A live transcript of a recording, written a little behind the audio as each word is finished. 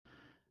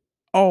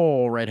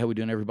All right, how we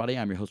doing, everybody?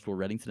 I'm your host, Will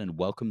Reddington, and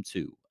welcome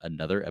to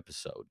another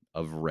episode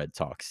of Red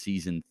Talk.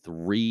 Season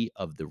 3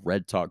 of the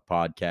Red Talk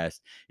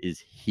podcast is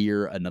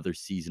here. Another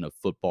season of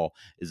football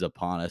is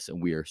upon us, and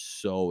we are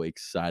so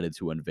excited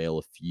to unveil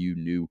a few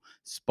new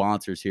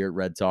sponsors here at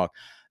Red Talk.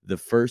 The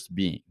first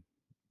being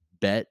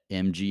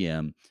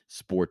BetMGM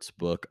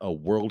Sportsbook, a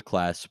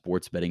world-class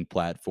sports betting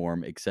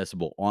platform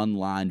accessible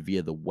online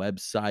via the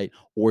website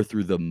or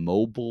through the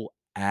mobile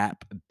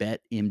app.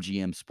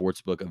 BetMGM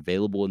Sportsbook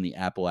available in the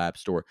Apple App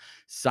Store.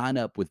 Sign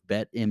up with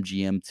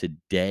BetMGM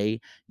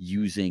today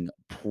using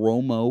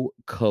promo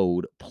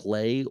code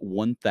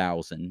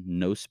PLAY1000,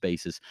 no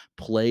spaces,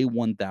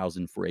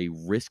 PLAY1000 for a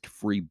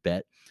risk-free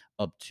bet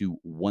up to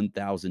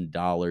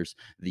 $1,000.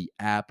 The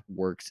app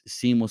works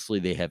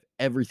seamlessly. They have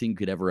everything you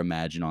could ever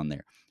imagine on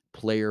there: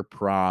 player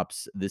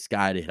props, this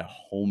guy to hit a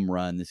home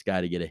run, this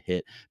guy to get a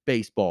hit,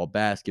 baseball,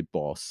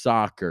 basketball,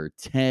 soccer,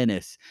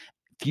 tennis,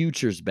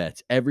 futures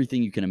bets,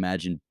 everything you can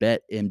imagine.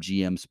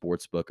 BetMGM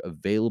Sportsbook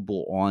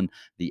available on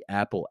the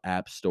Apple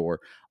App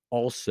Store.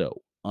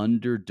 Also,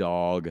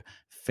 Underdog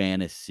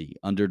Fantasy.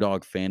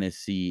 Underdog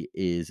Fantasy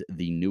is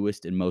the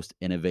newest and most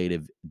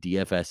innovative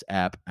DFS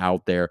app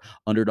out there.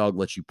 Underdog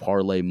lets you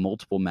parlay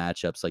multiple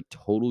matchups like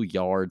total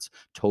yards,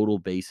 total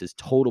bases,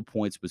 total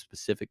points with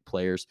specific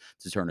players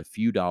to turn a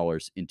few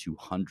dollars into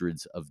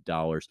hundreds of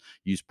dollars.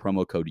 Use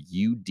promo code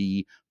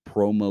UD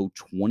promo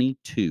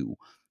 22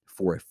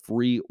 for a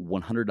free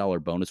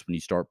 $100 bonus when you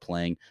start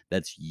playing.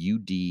 That's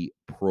UD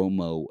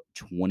promo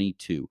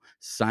 22.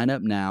 Sign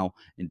up now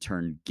and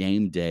turn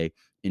game day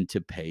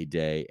into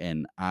payday.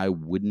 And I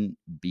wouldn't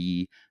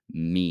be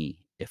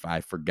me if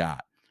I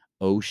forgot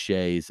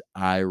O'Shea's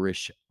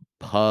Irish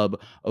Pub.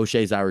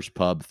 O'Shea's Irish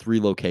Pub, 3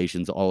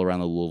 locations all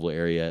around the Louisville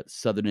area: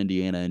 Southern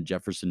Indiana and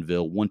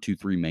Jeffersonville,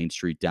 123 Main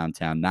Street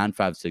downtown,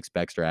 956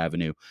 Baxter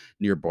Avenue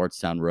near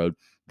Bardstown Road.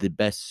 The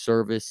best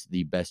service,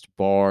 the best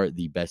bar,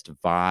 the best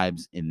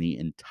vibes in the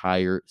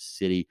entire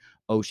city.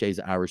 O'Shea's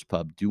Irish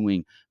Pub,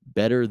 doing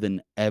better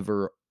than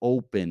ever,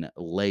 open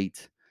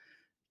late.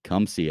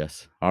 Come see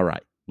us. All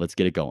right, let's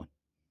get it going.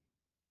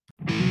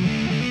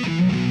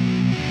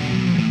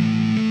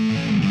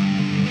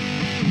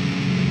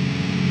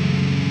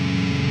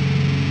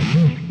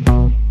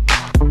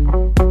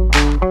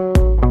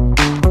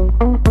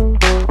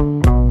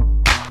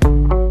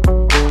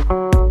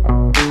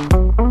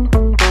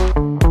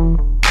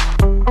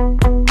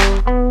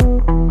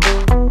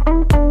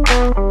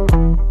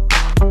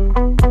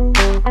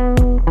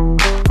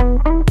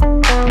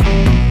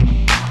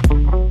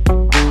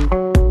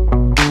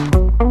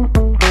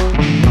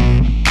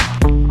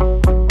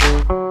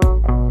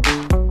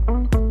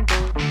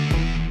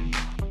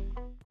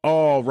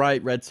 All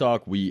right, Red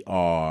Sox, we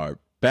are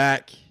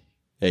back.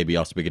 AB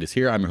Alsbigot is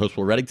here. I'm your host,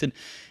 Will Reddington,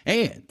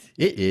 and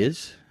it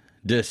is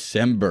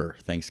December.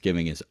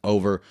 Thanksgiving is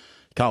over.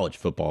 College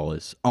football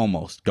is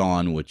almost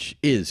gone, which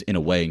is, in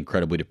a way,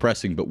 incredibly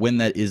depressing. But when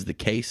that is the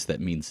case,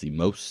 that means the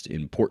most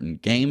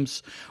important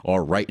games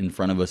are right in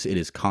front of us. It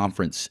is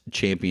conference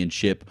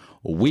championship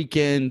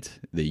weekend.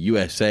 The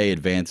USA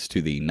advanced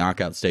to the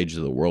knockout stages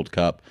of the World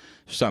Cup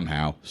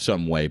somehow,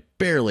 some way,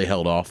 barely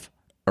held off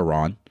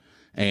Iran.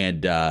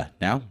 And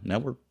now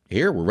we're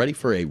here. We're ready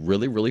for a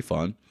really, really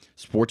fun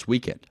sports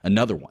weekend.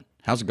 Another one.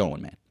 How's it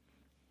going, man?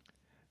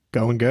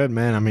 Going good,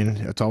 man. I mean,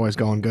 it's always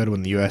going good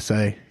when the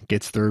USA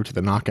gets through to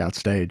the knockout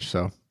stage.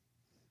 So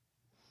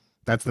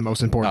that's the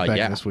most important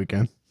thing this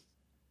weekend.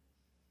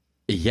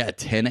 Yeah,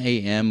 10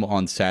 a.m.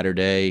 on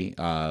Saturday.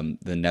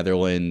 The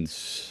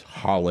Netherlands,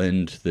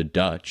 Holland, the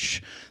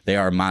Dutch, they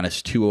are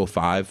minus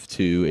 205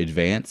 to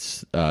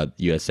advance.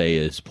 USA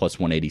is plus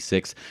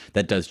 186.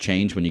 That does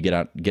change when you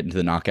get into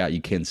the knockout.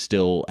 You can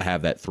still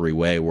have that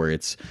three-way where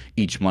it's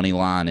each money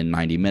line in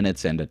 90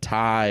 minutes and a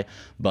tie.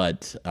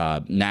 But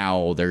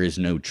now there is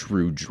no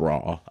true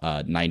draw.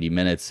 90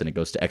 minutes and it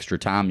goes to extra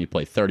time. You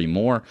play 30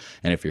 more.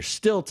 And if you're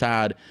still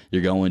tied,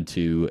 you're going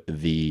to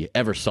the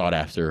ever sought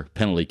after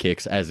penalty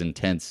kicks, as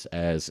intense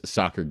as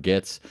soccer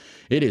gets.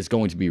 It is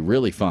going to be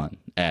really fun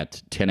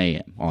at 10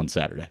 a.m. on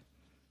Saturday.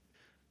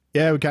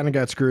 Yeah, we kind of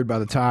got screwed by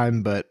the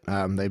time, but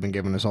they've been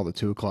giving us all the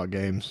 2 o'clock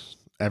games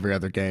every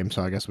other game,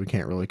 so I guess we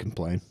can't really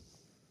complain.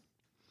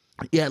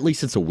 Yeah, at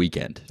least it's a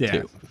weekend,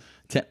 too.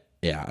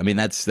 Yeah, I mean,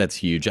 that's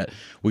huge.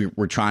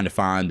 We're trying to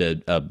find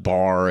a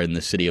bar in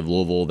the city of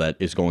Louisville that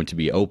is going to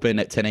be open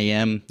at 10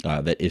 a.m.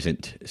 That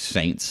isn't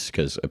Saints,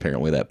 because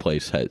apparently that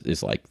place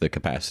is like the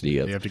capacity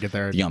of you have to get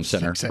there at the Yum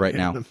Center right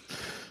now.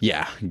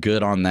 Yeah,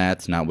 good on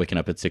that. Not waking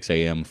up at 6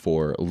 a.m.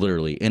 for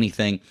literally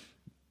anything.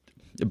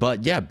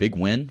 But yeah, big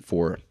win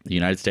for the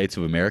United States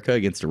of America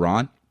against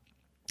Iran.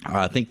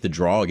 I think the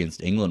draw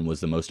against England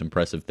was the most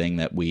impressive thing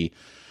that we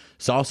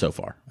saw so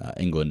far.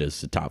 England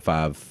is the top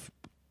 5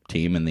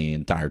 team in the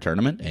entire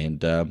tournament,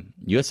 and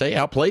USA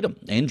outplayed them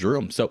and drew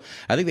them. So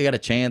I think they got a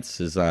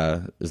chance as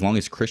long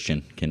as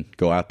Christian can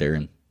go out there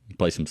and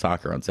play some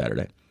soccer on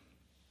Saturday.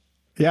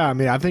 Yeah, I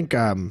mean, I think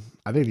the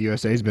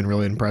USA has been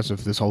really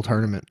impressive this whole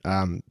tournament.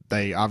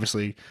 They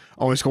obviously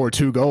only scored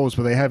 2 goals,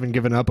 but they haven't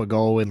given up a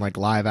goal in like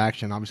live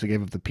action. Obviously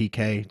gave up the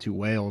PK to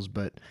Wales,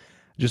 but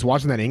just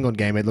watching that England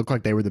game, it looked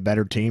like they were the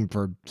better team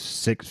for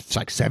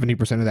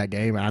 70% of that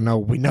game.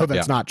 And we know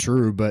that's not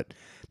true, but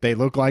they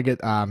look like it.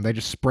 They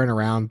just sprint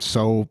around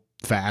so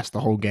fast the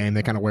whole game.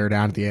 They kind of wear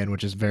down at the end,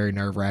 which is very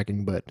nerve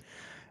wracking. But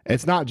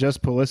it's not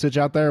just Pulisic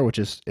out there, which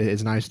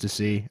is nice to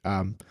see.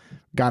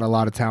 Got a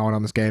lot of talent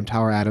on this game.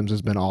 Tyler Adams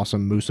has been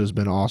awesome. Musa's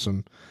been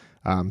awesome.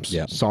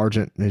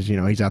 Sargent is,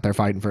 he's out there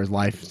fighting for his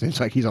life. Seems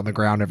like he's on the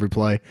ground every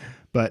play.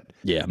 But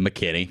yeah,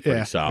 McKinney,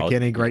 pretty solid.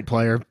 McKinney, great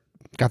player.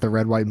 Got the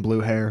red, white, and blue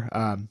hair.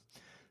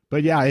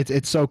 But yeah,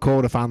 it's so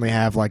cool to finally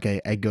have like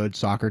a good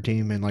soccer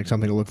team and like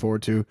something to look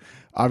forward to.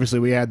 Obviously,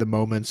 we had the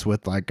moments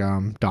with like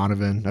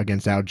Donovan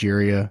against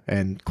Algeria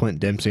and Clint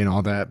Dempsey and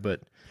all that.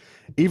 But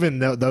even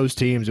those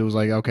teams, it was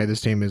like, okay, this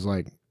team is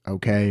like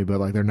okay, but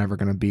like they're never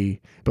going to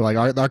be. But like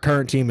our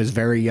current team is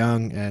very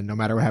young, and no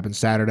matter what happens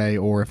Saturday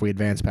or if we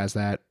advance past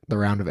that, the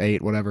round of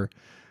 8, whatever.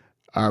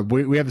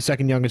 We have the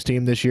second youngest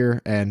team this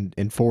year, and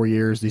in 4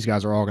 years, these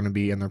guys are all going to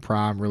be in their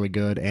prime, really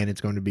good, and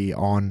it's going to be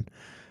on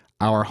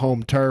our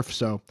home turf.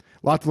 So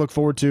a lot to look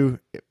forward to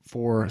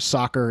for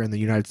soccer in the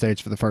United States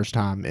for the first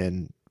time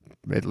in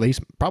at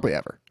least probably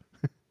ever.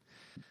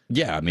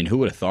 Yeah, I mean, who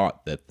would have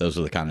thought that those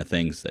are the kind of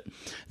things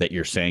that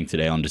you're saying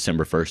today on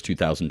December 1st,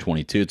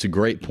 2022? It's a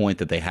great point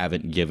that they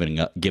haven't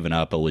given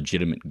up a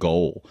legitimate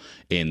goal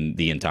in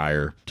the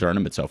entire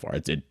tournament so far.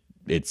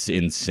 It's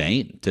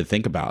insane to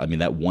think about. I mean,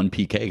 that one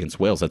PK against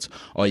Wales, that's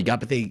all you got.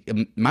 But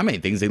my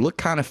main thing is they look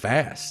kind of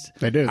fast.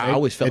 They do. I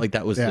always felt like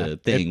that was the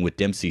thing with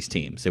Dempsey's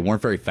teams. They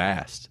weren't very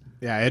fast.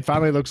 Yeah, it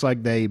finally looks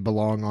like they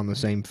belong on the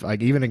same,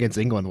 like even against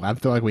England. I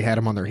feel like we had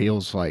them on their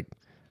heels like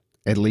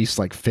at least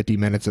like 50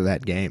 minutes of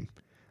that game.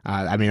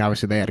 I mean,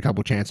 obviously they had a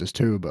couple chances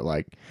too, but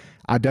like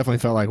I definitely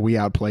felt like we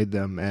outplayed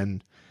them.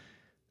 And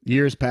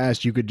years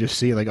past, you could just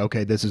see like,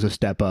 okay, this is a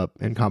step up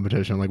in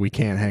competition. Like we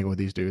can't hang with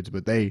these dudes,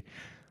 but they,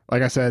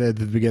 like I said at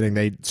the beginning,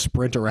 they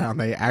sprint around.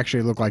 They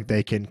actually look like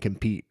they can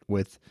compete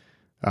with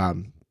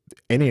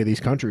any of these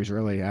countries,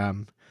 really.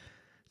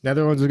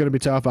 Netherlands is going to be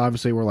tough.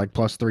 Obviously, we're like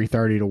plus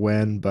 330 to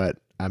win, but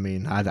I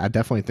mean, I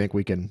definitely think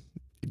we can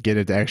get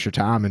it to extra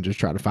time and just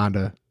try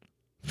to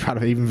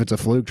even if it's a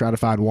fluke, try to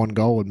find one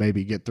goal and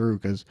maybe get through,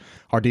 because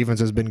our defense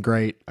has been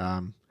great.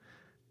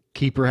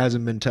 Keeper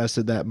hasn't been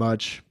tested that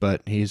much,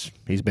 but he's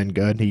been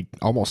good. He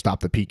almost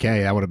stopped the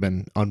PK. That would have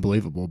been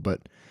unbelievable.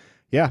 But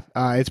yeah,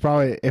 it's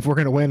probably, if we're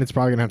going to win, it's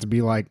probably going to have to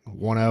be like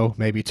 1-0,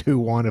 maybe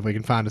 2-1 if we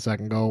can find a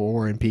second goal,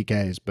 or in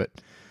PKs. But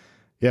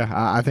yeah,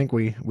 I think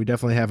we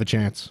definitely have a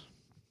chance.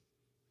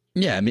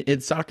 Yeah, I mean,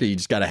 it's soccer. You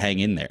just got to hang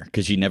in there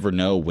because you never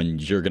know when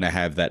you're going to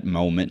have that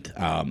moment.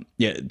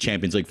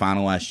 Champions League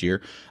final last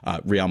year,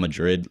 Real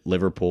Madrid,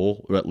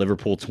 Liverpool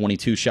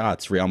 22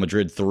 shots, Real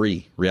Madrid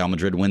 3. Real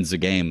Madrid wins the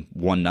game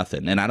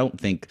 1-0. And I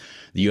don't think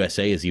the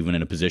USA is even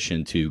in a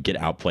position to get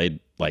outplayed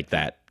like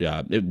that.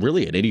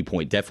 Really at any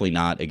point, definitely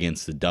not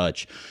against the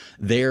Dutch.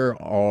 There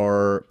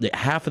are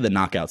half of the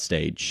knockout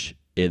stage,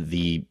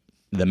 the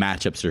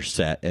matchups are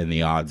set and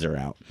the odds are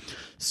out.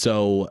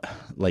 So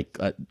like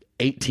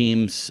 8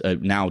 teams,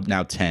 now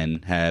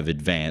 10 have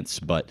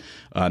advanced, but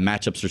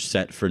matchups are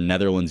set for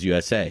Netherlands,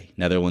 USA.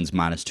 Netherlands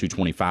minus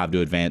 225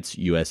 to advance,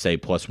 USA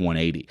plus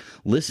 180.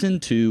 Listen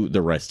to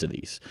the rest of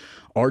these.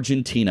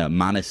 Argentina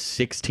minus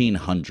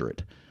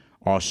 1,600.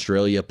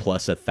 Australia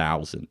plus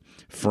 1,000.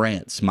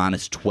 France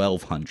minus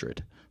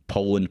 1,200.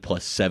 Poland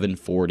plus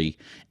 740.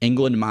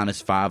 England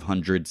minus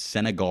 500.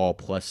 Senegal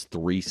plus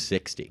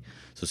 360.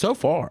 So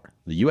far,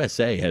 the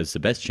USA has the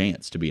best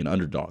chance to be an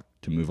underdog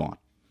to move on.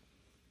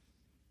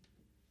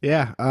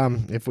 Yeah,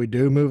 if we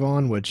do move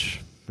on,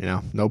 which,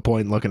 no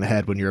point in looking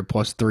ahead when you're a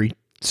plus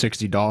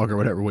 360 dog or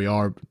whatever we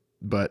are,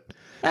 but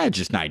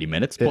just 90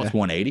 minutes, plus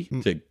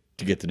 180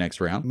 to get the next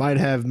round. Might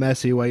have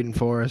Messi waiting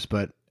for us,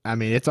 but I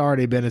mean, it's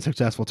already been a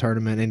successful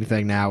tournament.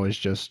 Anything now is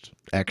just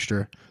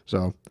extra.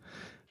 So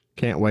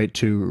can't wait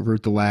to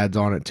root the lads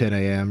on at 10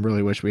 a.m.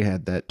 Really wish we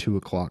had that 2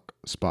 o'clock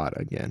spot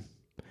again.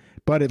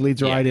 But it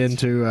leads right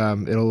into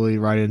it'll lead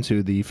right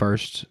into the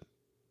first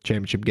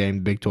championship game,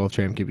 the Big 12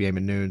 championship game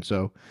at noon.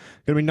 So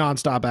going to be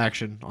nonstop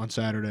action on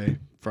Saturday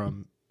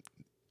from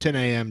 10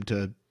 a.m.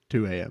 to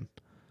 2 a.m.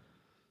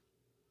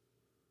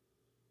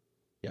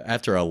 Yeah,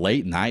 after a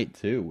late night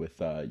too with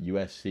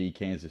USC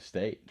Kansas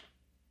State.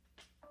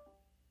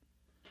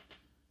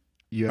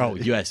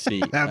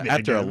 USC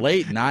after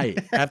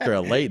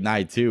a late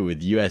night too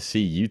with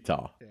USC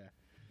Utah. Yeah.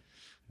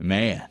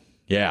 Man,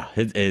 yeah,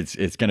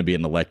 it's going to be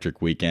an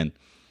electric weekend.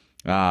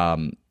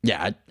 I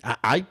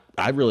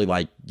really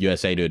like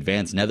USA to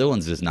advance.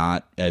 Netherlands is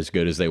not as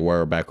good as they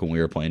were back when we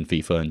were playing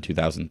FIFA in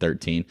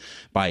 2013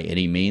 by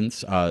any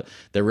means.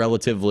 They're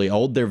relatively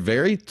old. They're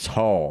very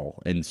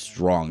tall and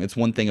strong. It's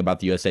one thing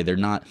about the USA. They're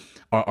not.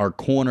 Our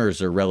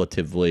corners are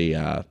relatively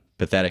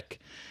pathetic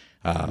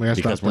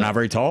because we're not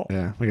very tall.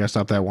 Yeah, we got to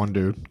stop that one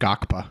dude,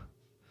 Gakpo.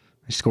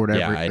 He scored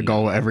a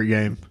goal every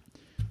game.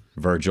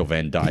 Virgil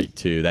van Dijk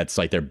too. That's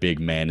like their big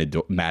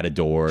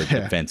matador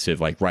defensive,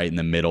 like right in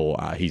the middle.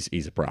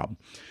 He's a problem.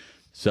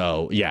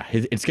 So yeah,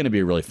 it's going to be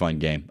a really fun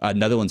game.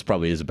 Netherlands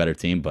probably is a better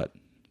team, but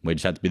We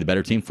just have to be the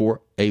better team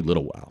for a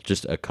little while,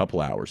 just a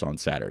couple hours on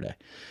Saturday.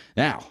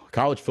 Now,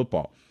 college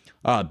football.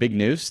 Big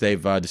news.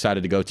 They've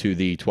decided to go to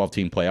the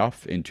 12-team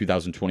playoff in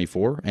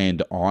 2024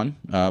 and on.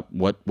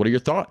 What are your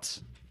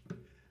thoughts?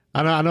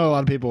 I know a lot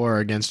of people are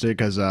against it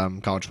because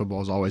college football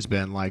has always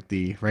been like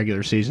the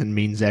regular season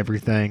means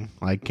everything.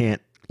 Like,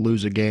 can't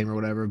lose a game or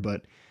whatever.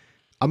 But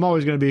I'm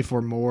always going to be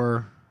for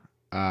more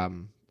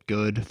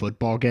good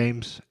football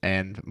games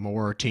and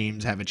more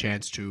teams have a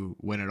chance to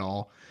win it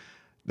all.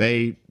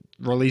 They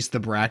released the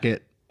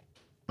bracket,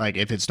 like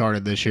if it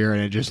started this year,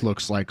 and it just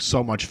looks like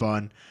so much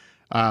fun.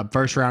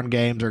 First round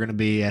games are going to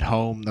be at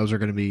home. Those are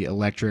going to be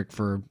electric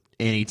for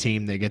any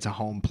team that gets a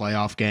home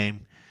playoff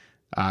game.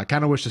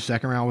 Kind of wish the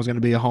second round was going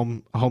to be a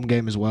home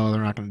game as well.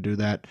 They're not going to do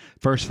that.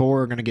 First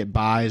four are going to get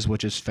buys,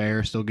 which is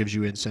fair. Still gives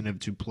you incentive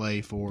to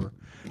play for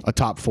a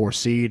top 4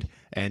 seed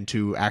and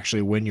to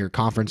actually win your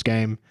conference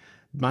game.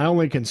 My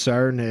only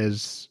concern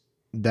is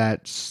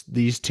that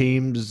these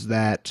teams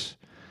that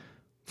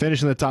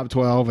finish in the top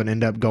 12 and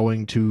end up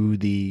going to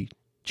the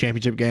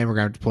championship game are going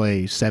to have to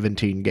play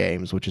 17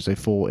 games, which is a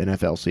full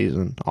NFL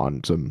season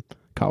on some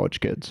college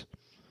kids.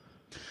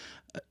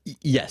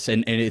 Yes,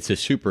 and it's a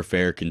super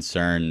fair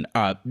concern.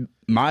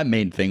 My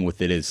main thing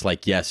with it is,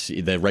 like, yes,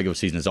 the regular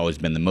season has always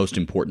been the most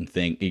important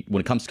thing.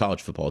 When it comes to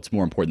college football, it's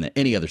more important than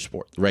any other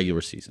sport, the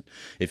regular season.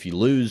 If you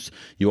lose,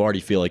 you already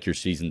feel like your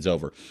season's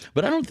over.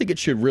 But I don't think it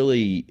should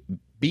really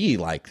be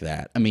like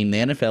that. I mean, the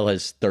NFL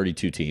has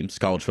 32 teams.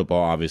 College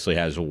football obviously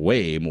has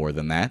way more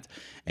than that.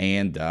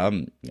 And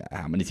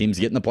how many teams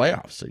get in the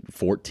playoffs?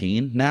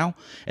 14 now?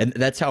 And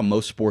that's how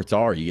most sports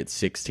are. You get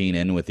 16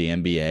 in with the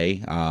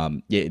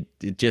NBA.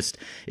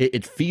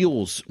 It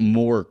feels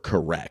more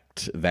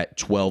correct that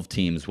 12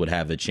 teams would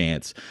have the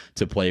chance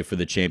to play for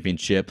the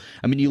championship.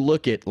 I mean, you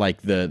look at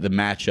like the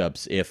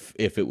matchups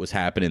if it was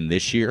happening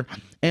this year,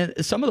 and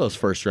some of those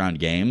first round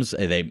games,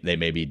 they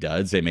may be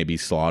duds, they may be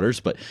slaughters,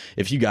 but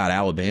if you got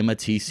Alabama,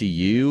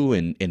 TCU,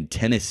 and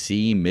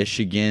Tennessee,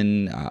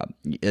 Michigan,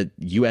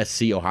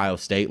 USC, Ohio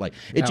State, like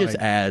it just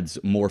adds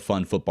more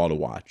fun football to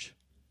watch.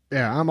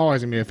 Yeah, I'm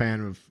always gonna be a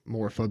fan of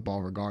more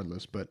football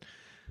regardless,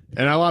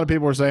 and a lot of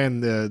people are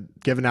saying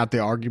giving out the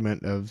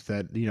argument of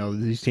that,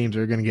 these teams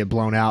are going to get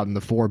blown out and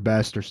the 4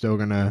 best are still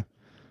going to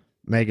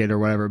make it or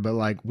whatever. But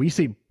like, we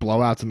see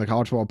blowouts in the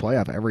college football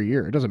playoff every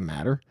year. It doesn't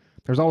matter.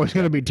 There's always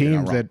going to be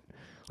teams that,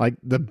 like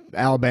the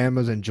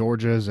Alabamas and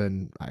Georgias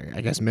and I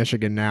guess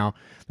Michigan now,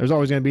 there's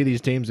always going to be these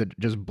teams that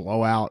just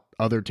blow out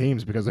other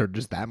teams because they're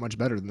just that much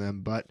better than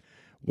them. But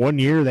one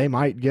year they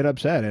might get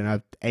upset and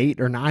a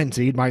 8 or 9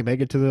 seed might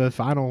make it to the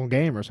final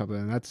game or something.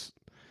 And that's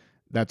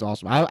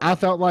awesome. I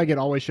felt like it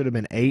always should have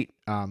been 8.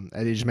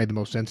 It just made the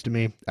most sense to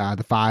me.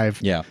 The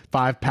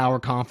 5 power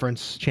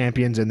conference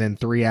champions and then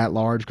 3 at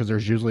large, because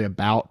there's usually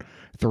about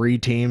 3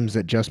 teams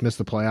that just missed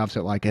the playoffs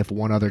that, like, if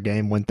one other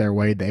game went their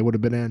way, they would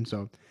have been in.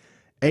 So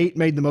 8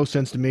 made the most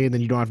sense to me. And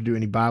then you don't have to do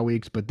any bye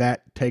weeks, but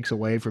that takes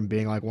away from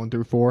being like 1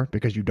 through 4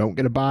 because you don't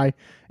get a bye.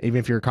 Even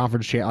if you're a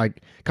conference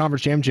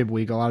championship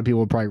week, a lot of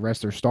people would probably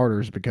rest their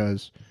starters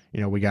because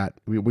we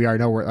already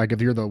know where, like, if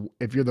you're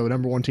the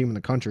number 1 team in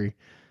the country,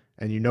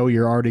 and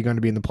you're already going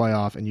to be in the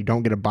playoff and you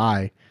don't get a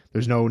bye,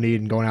 there's no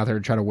need in going out there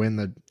to try to win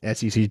the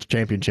SEC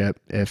championship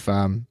if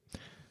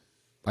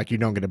you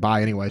don't get a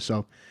bye anyway.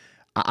 So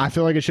I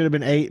feel like it should have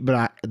been 8,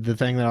 but the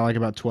thing that I like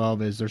about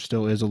 12 is there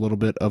still is a little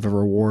bit of a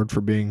reward for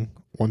being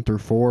 1 through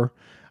 4.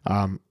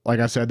 Like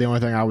I said, the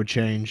only thing I would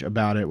change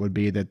about it would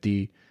be that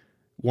the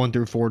 1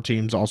 through 4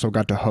 teams also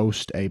got to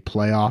host a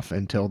playoff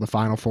until the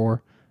Final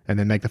Four, and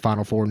then make the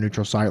Final Four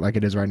neutral site like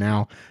it is right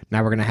now.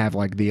 Now we're going to have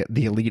like the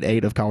Elite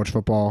 8 of college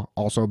football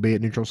also be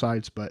at neutral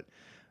sites. But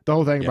the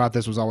whole thing about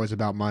this was always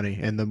about money.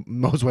 And the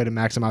most way to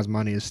maximize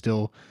money is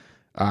still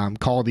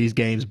call these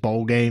games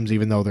bowl games,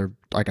 even though they're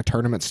like a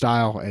tournament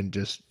style, and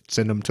just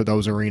send them to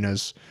those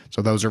arenas.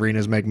 So those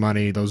arenas make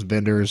money, those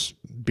vendors,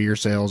 beer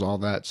sales, all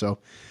that. So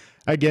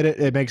I get it.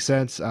 It makes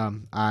sense.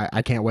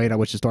 I can't wait. I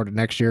wish it started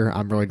next year.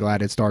 I'm really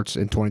glad it starts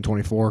in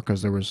 2024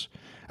 because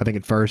I think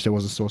at first it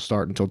wasn't supposed to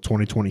start until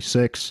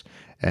 2026,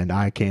 and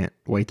I can't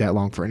wait that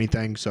long for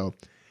anything. So,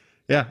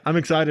 yeah, I'm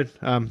excited.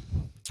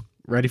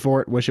 Ready for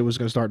it. Wish it was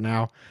going to start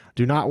now.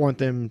 Do not want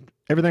them,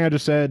 everything I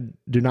just said,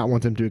 do not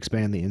want them to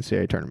expand the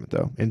NCAA tournament,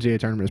 though. NCAA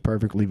tournament is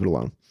perfect. Leave it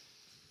alone.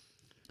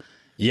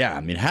 Yeah,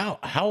 I mean,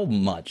 how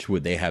much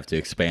would they have to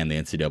expand the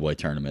NCAA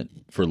tournament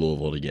for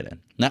Louisville to get in?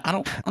 Now, I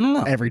don't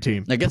know. Every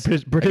team. I guess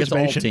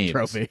all teams.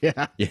 Trophy.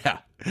 Yeah.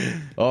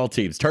 All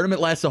teams.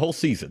 Tournament lasts the whole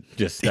season.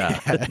 Just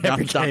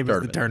every game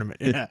is the tournament.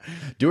 Yeah.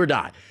 Do or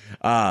die.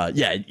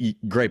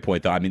 Great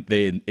point though. I mean,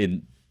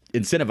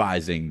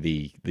 incentivizing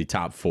the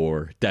top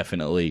 4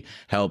 definitely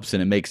helps,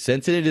 and it makes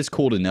sense, and it is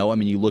cool to know. I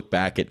mean, you look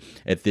back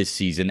at this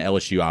season,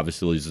 LSU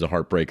obviously loses a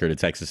heartbreaker to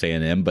Texas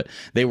A&M, but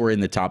they were in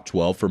the top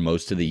 12 for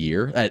most of the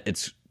year.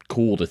 It's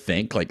cool to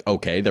think like,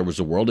 okay, there was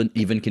a world, and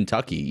even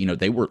Kentucky,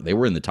 they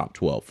were in the top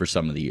 12 for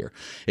some of the year.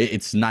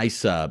 It's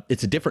nice.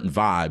 It's a different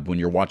vibe when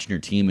you're watching your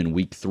team in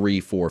week 3,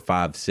 4,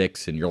 5,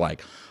 6, and you're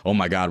like, oh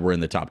my God, we're in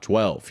the top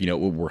 12.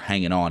 We're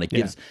hanging on. It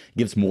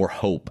gives more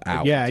hope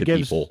out to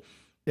people.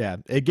 Yeah,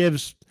 it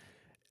gives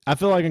I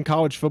feel like in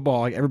college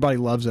football, like everybody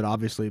loves it,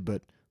 obviously,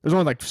 but there's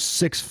only like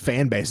 6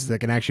 fan bases that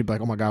can actually be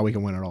like, oh my god, we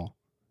can win it all.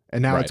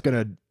 And now it's Right.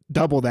 gonna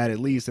double that at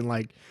least. And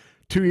like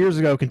 2 years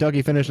ago,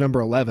 Kentucky finished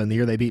number 11, the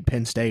year they beat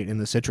Penn State in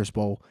the Citrus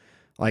Bowl.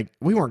 Like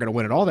we weren't gonna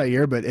win it all that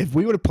year, but if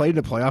we would have played in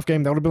a playoff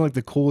game, that would have been like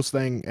the coolest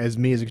thing as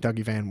me as a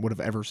Kentucky fan would have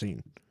ever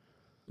seen.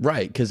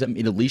 Right, because I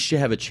mean, at least you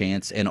have a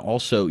chance, and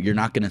also you're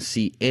not going to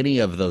see any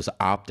of those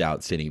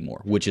opt-outs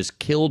anymore, which has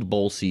killed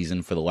bowl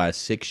season for the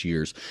last 6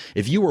 years.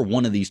 If you were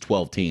one of these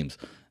 12 teams,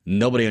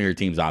 nobody on your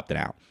team's opting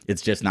out.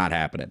 It's just not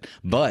happening.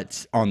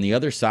 But on the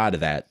other side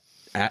of that,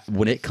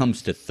 when it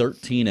comes to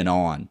 13 and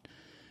on,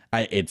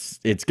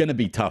 it's going to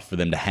be tough for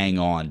them to hang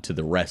on to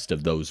the rest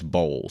of those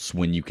bowls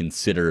when you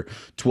consider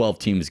 12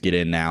 teams get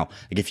in now.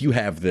 Like if you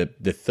have the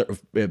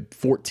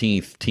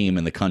 14th team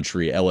in the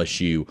country,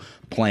 LSU,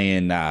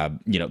 playing the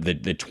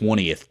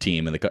 20th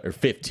team in the or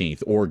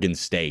 15th, Oregon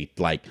State,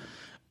 like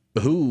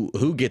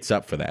who gets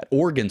up for that?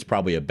 Oregon's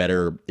probably a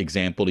better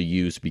example to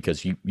use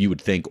because you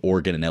would think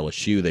Oregon and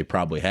LSU, they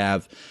probably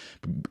have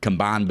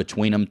combined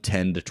between them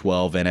 10 to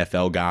 12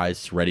 NFL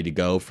guys ready to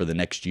go for the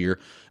next year.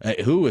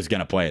 Who is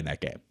going to play in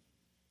that game?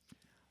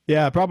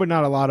 Yeah, probably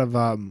not a lot of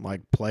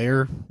like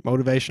player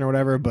motivation or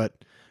whatever, but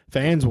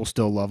fans will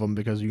still love them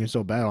because you can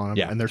still bet on them.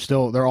 Yeah. And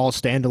they're all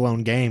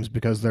standalone games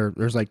because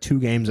there's like 2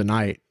 games a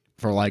night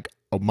for like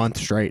a month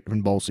straight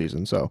in bowl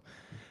season. So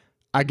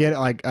I get it.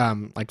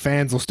 Like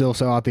fans will still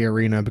sell out the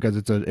arena because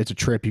it's a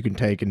trip you can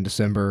take in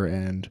December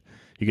and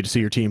you get to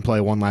see your team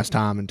play one last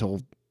time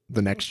until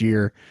the next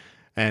year.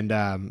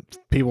 And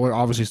people are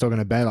obviously still going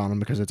to bet on them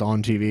because it's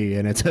on TV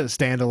and it's a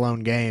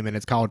standalone game and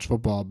it's college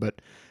football. But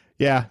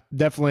yeah,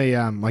 definitely.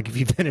 Like if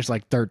you finish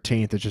like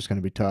 13th, it's just going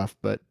to be tough.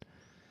 But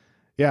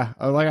yeah,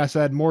 like I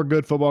said, more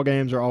good football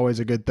games are always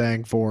a good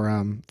thing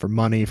for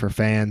money, for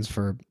fans,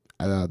 for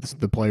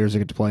the players that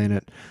get to play in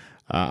it.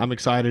 I'm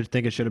excited.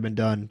 Think it should have been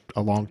done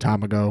a long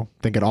time ago.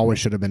 Think it always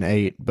should have been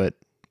 8, but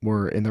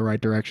we're in the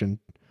right direction.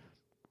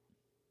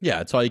 Yeah,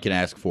 that's all you can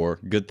ask for.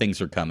 Good things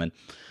are coming.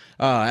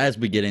 As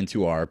we get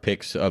into our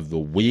picks of the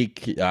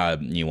week,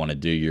 you want to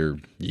do your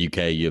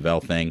UK U of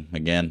L thing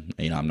again?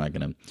 I'm not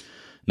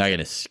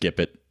gonna skip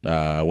it.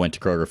 I went to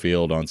Kroger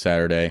Field on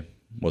Saturday.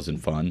 Wasn't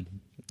fun.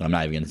 I'm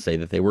not even gonna say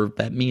that they were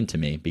that mean to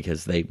me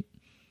because they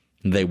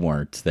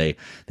weren't. They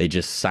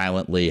just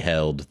silently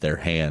held their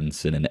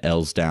hands in an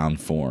L's down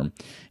form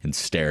and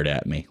stared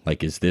at me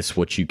like, "Is this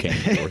what you came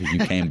for?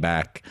 You came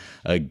back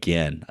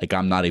again? Like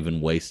I'm not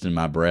even wasting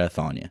my breath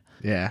on you."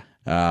 Yeah.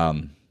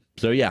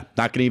 So yeah,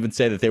 not gonna even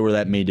say that they were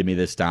that mean to me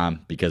this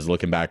time because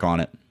looking back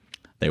on it,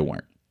 they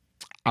weren't.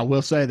 I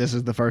will say this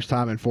is the first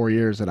time in 4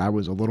 years that I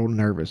was a little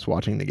nervous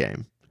watching the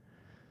game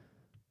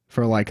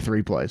for like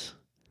 3 plays.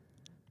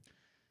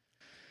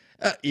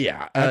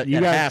 Yeah, You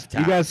at guys, halftime.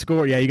 you guys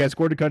scored. Yeah, you guys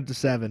scored to cut it to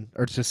 7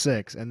 or to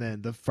 6, and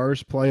then the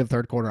first play of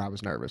third quarter, I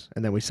was nervous,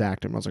 and then we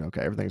sacked him. I was like,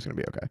 okay, everything's gonna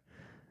be okay,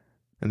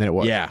 and then it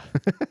was. Yeah,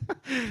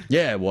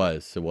 yeah, it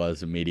was. It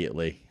was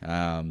immediately.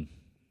 Yeah,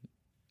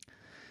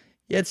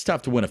 it's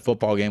tough to win a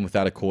football game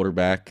without a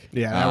quarterback.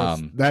 Yeah,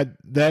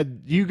 that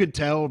you could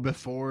tell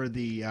before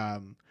the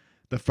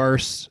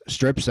first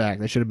strip sack.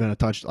 That should have been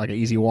like an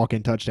easy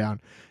walk-in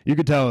touchdown. You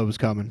could tell it was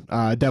coming.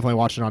 Definitely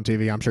watched it on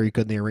TV. I'm sure you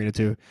could in the arena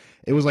too.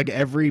 It was like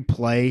every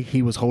play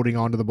he was holding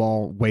onto the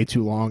ball way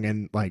too long,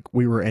 and like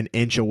we were an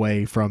inch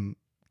away from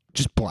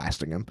just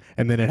blasting him,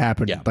 and then it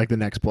happened like the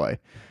next play.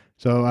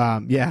 So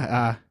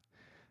yeah,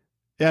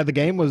 the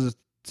game was,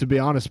 to be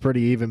honest,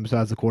 pretty even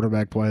besides the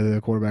quarterback play.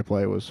 The quarterback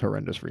play was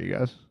horrendous for you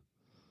guys.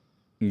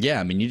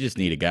 Yeah, I mean, you just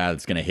need a guy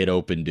that's going to hit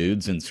open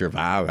dudes and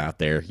survive out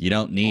there. You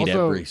don't need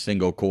every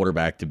single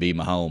quarterback to be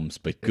Mahomes,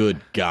 but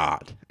good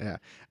God. Yeah.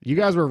 You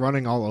guys were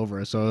running all over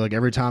us, so like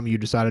every time you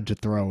decided to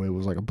throw, it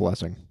was like a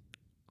blessing.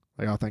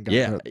 Like, oh, thank God.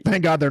 Yeah.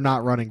 Thank God they're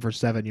not running for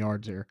 7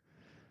 yards here.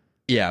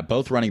 Yeah,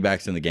 both running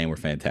backs in the game were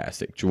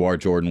fantastic. Jawar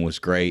Jordan was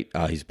great.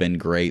 He's been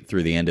great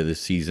through the end of the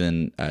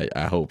season.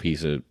 I hope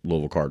he's a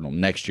Louisville Cardinal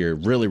next year.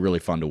 Really, really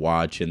fun to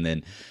watch. And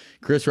then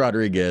Chris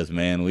Rodriguez,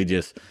 man,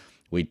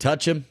 we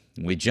touch him,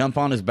 we jump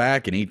on his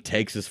back, and he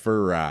takes us for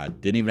a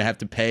ride. Didn't even have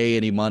to pay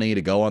any money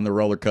to go on the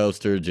roller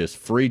coaster. Just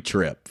free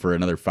trip for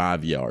another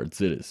 5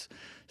 yards. It is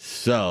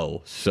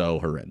so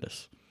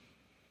horrendous.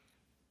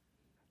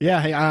 Yeah,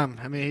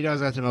 I mean, he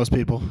does that to most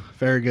people.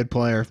 Very good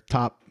player,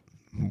 top,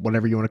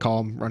 whatever you want to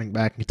call him, running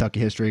back in Kentucky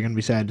history. Going to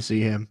be sad to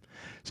see him.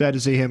 Sad to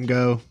see him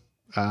go.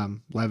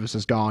 Levis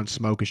is gone.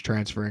 Smoke is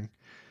transferring.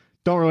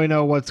 Don't really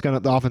know what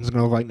the offense is going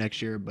to look like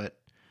next year, but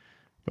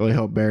really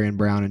hope Barry and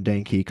Brown and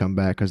Dane Key come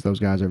back because those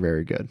guys are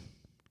very good.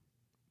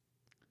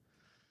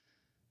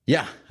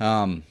 Yeah.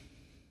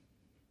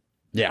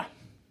 Yeah.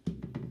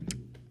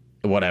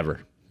 Whatever.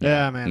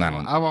 Yeah, man.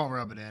 I won't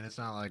rub it in. It's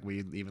not like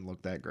we even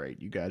looked that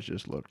great. You guys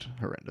just looked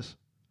horrendous.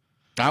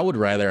 I would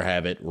rather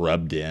have it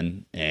rubbed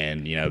in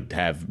and,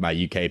 have my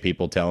UK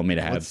people telling me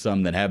to have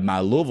some than have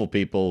my Louisville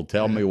people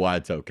tell me why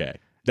it's okay.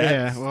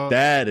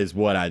 That is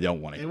what I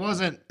don't want to hear. It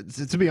wasn't,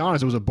 to be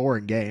honest, it was a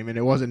boring game, and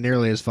it wasn't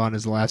nearly as fun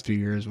as the last few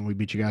years when we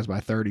beat you guys by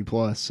 30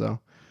 plus. So,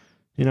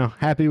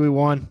 happy we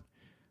won.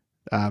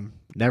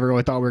 Never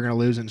really thought we were going to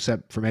lose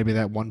except for maybe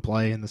that one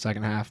play in the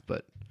second half.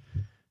 But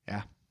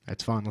yeah,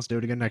 that's fun. Let's do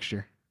it again next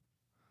year.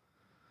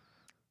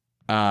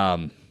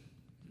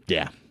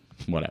 Yeah,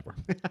 whatever.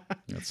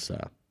 Let's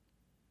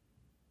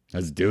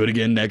do it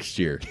again next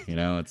year.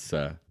 It's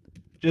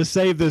just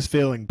save this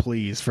feeling,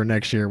 please, for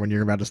next year when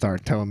you're about to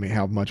start telling me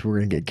how much we're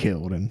going to get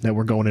killed and that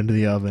we're going into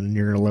the oven and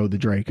you're going to load the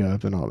Drake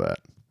up and all that.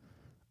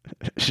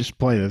 Just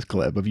play this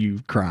clip of you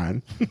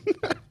crying.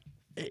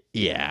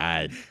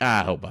 Yeah,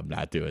 I hope I'm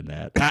not doing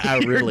that. I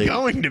really You're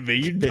going to be.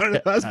 You've done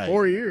it the last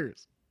 4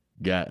 years.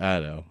 Yeah, I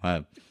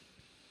know.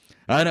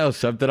 I know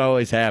something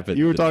always happens.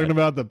 You were talking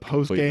about the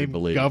post-game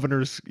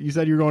Governors. You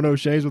said you were going to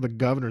O'Shea's with a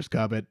Governor's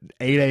Cup at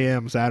 8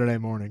 a.m. Saturday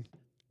morning.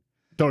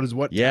 Told us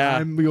what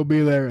time you'll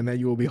be there and that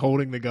you will be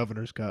holding the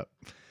Governor's Cup.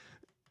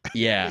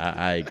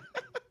 Yeah,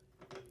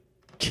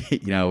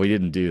 we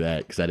didn't do that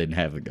because I didn't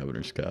have the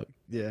Governor's Cup.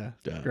 Yeah,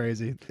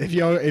 crazy. If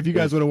you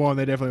guys would have won,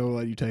 they definitely would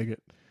let you take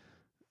it.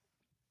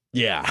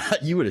 Yeah,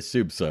 you would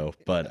assume so,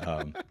 but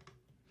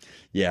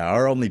yeah,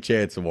 our only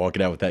chance of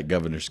walking out with that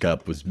Governor's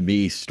Cup was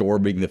me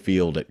storming the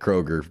field at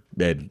Kroger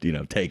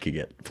and taking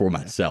it for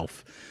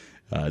myself.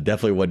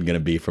 Definitely wasn't going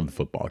to be from the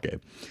football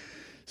game.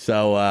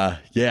 So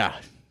yeah,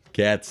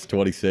 Cats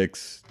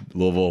 26,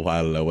 Louisville.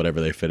 I don't know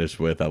whatever they finished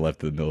with. I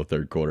left in the middle of the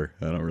third quarter.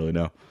 I don't really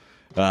know.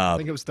 I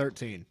think it was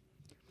 13.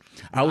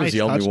 I was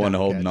the only one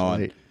holding on.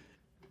 Late.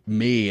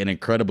 Me, an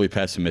incredibly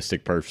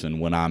pessimistic person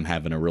when I'm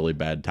having a really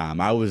bad time.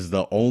 I was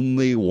the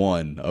only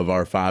one of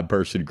our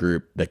 5-person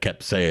group that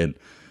kept saying,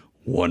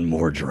 one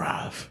more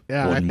drive.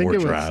 Yeah, one more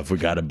drive. We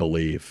got to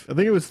believe. I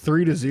think it was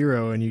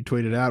 3-0, and you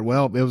tweeted out,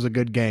 well, it was a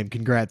good game.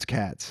 Congrats,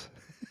 Cats.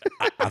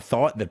 I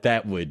thought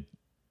that would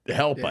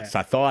help us.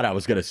 I thought I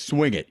was going to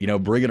swing it,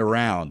 bring it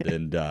around.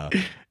 And,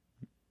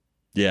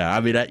 yeah,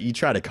 I mean, you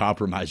try to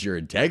compromise your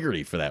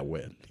integrity for that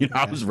win.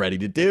 I was ready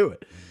to do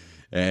it.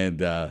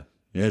 And,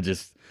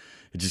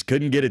 it just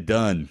couldn't get it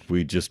done.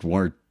 We just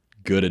weren't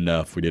good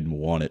enough. We didn't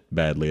want it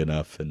badly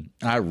enough. And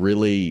I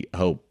really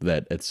hope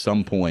that at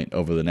some point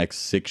over the next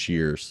 6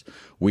 years,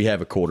 we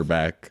have a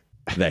quarterback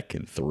that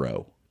can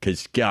throw.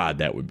 Because, God,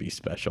 that would be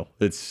special.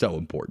 It's so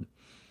important.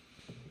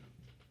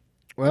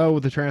 Well,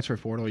 with the transfer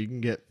portal, you can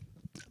get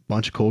a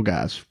bunch of cool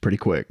guys pretty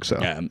quick. So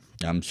yeah,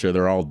 I'm sure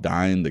they're all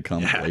dying to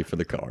come play for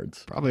the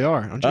Cards. Probably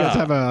are. Don't you guys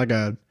have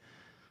a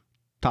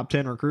top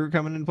 10 recruit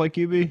coming in to play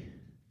QB?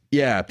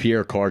 Yeah,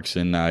 Pierre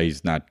Clarkson.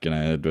 He's not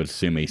going to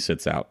assume he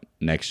sits out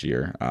next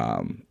year.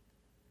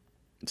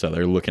 So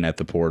they're looking at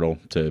the portal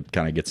to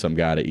kind of get some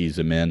guy to ease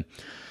him in.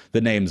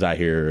 The names I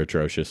hear are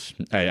atrocious.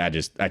 I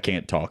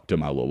can't talk to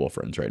my Louisville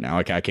friends right now.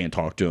 I can't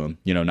talk to them.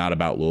 Not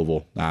about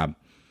Louisville.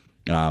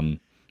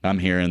 I'm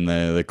hearing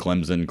the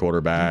Clemson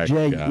quarterback.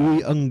 Jake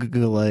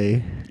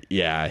Ungule.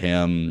 Yeah,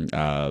 him.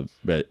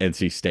 But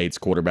NC State's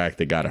quarterback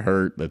that got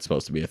hurt. That's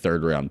supposed to be a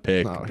 3rd-round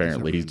pick.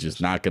 Apparently, he's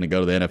just not going to go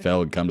to the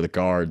NFL and come to the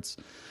Cards.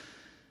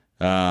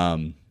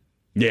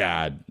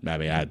 Yeah, I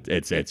mean,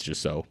 it's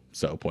just so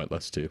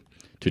pointless to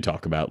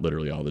talk about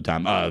literally all the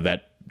time.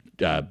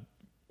 That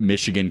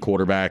Michigan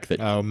quarterback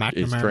that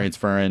is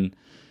transferring,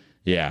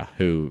 yeah,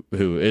 who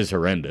is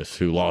horrendous,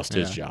 who lost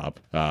his job,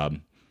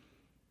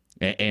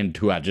 and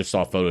who I just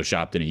saw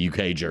photoshopped in a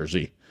UK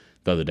jersey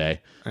the other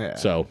day. Yeah.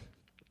 So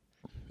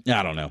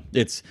I don't know.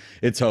 It's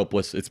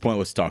hopeless. It's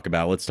pointless to talk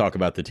about. Let's talk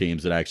about the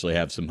teams that actually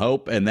have some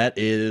hope, and that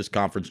is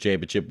Conference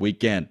Championship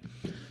weekend.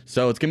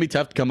 So it's gonna be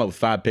tough to come up with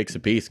 5 picks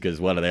apiece because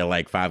what are they,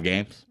 like 5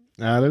 games?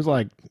 There's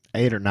like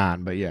 8 or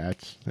 9, but yeah,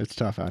 it's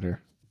tough out here.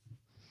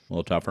 A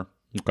little tougher.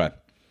 Okay. Why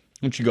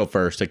don't you go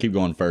first? I keep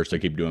going first. I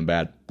keep doing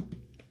bad.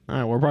 All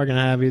right, we're probably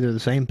gonna have either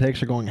the same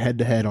picks or going head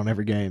to head on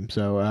every game.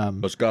 So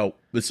let's go.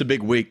 This is a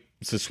big week.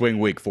 It's a swing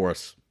week for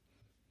us.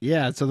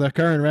 Yeah, so the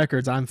current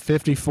records, I'm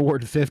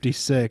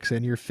 54-56,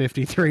 and you're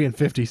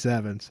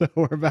 53-57. So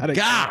we're about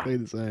exactly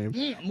the same.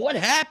 What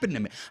happened to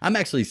me? I'm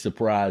actually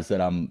surprised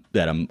that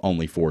I'm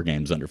only 4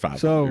 games under 500.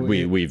 So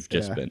we've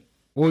just been.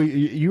 Well,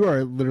 you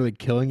are literally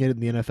killing it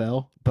in the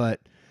NFL, but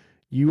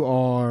you've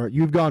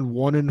gone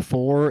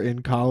 1-4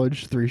 in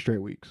college 3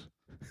 straight weeks.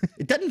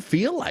 It doesn't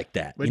feel like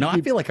that. But I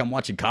feel like I'm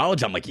watching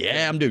college. I'm like,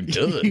 yeah, I'm doing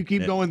good. You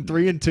keep going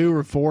 3-2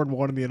 or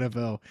 4-1 in the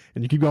NFL,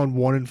 and you keep going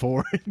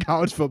 1-4 in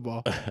college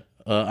football.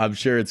 I'm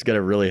sure it's going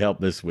to really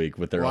help this week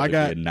with their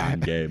being 9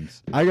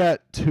 games. I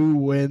got 2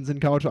 wins in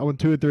college. I went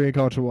 2-3 in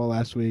college football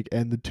last week,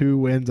 and the 2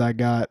 wins I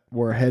got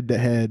were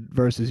head-to-head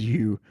versus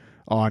you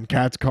on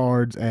Cats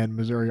Cards and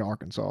Missouri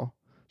Arkansas.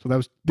 So that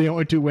was the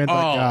only 2 wins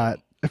I got.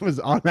 It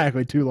was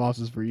automatically 2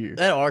 losses for you.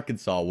 That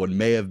Arkansas one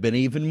may have been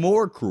even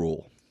more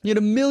cruel. You had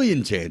a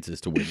million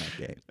chances to win that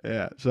game.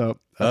 Yeah, so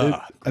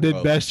I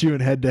did best you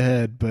in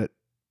head-to-head, but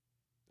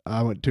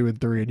I went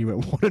 2-3 and you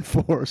went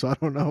 1-4, so I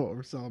don't know what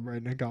we're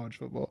celebrating in college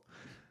football.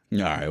 All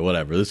right,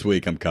 whatever. This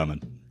week I'm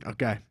coming.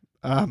 Okay.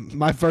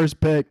 My first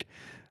pick,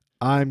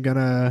 I'm going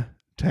to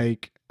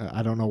take,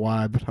 I don't know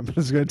why, but I'm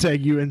just going to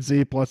take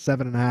UNC plus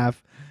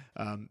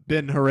 7.5.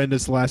 Been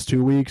horrendous the last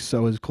 2 weeks,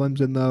 so is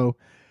Clemson, though.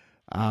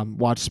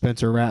 Watch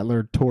Spencer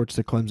Rattler torch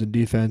the Clemson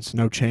defense.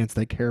 No chance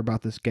they care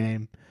about this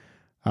game.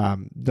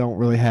 Don't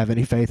really have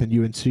any faith in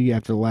UNC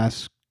after the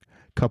last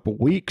couple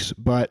weeks,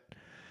 but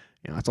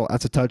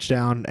that's a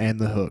touchdown and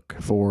the hook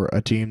for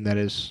a team that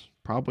is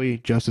probably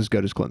just as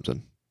good as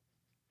Clemson.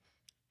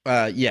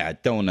 Yeah,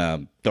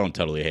 don't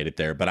totally hate it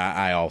there, but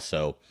I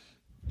also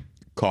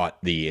caught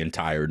the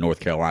entire North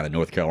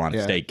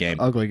Carolina State game.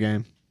 Ugly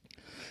game.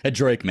 That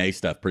Drake May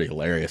stuff pretty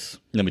hilarious.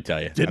 Let me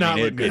tell you, Did not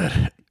look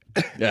good.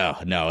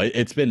 No,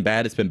 it's been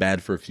bad. It's been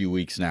bad for a few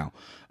weeks now.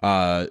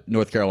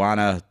 North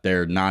Carolina,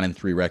 their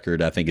 9-3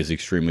 record, I think, is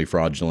extremely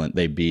fraudulent.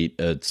 They beat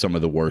some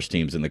of the worst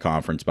teams in the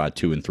conference by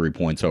 2 and 3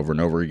 points over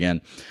and over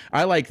again.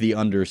 I like the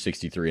under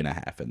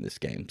 63.5 in this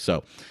game.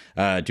 So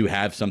do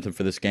have something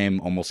for this game.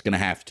 Almost going to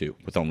have to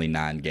with only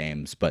 9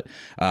 games. But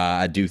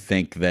I do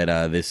think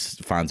that this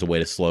finds a way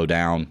to slow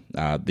down.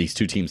 These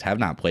two teams have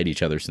not played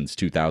each other since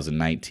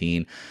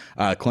 2019.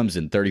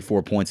 Clemson,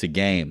 34 points a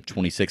game,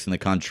 26 in the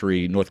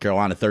country. North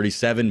Carolina,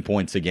 37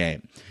 points a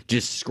game.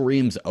 Just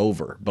screams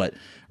over. But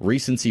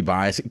recency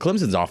bias.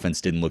 Clemson's offense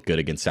didn't look good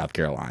against South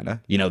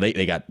Carolina.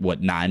 They got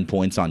 9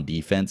 points on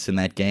defense in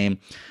that game.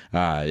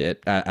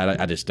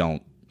 I just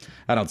don't.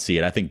 I don't see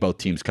it. I think both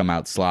teams come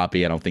out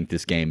sloppy. I don't think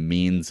this game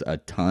means a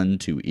ton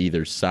to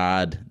either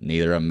side.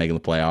 Neither of them making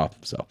the playoff.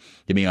 So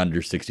give me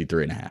under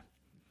 63.5.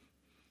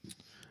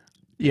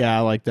 Yeah,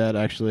 I like that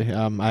actually.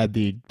 I had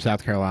the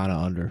South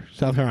Carolina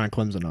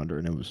Clemson under,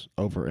 and it was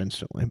over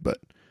instantly. But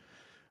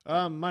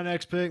my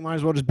next pick, might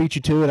as well just beat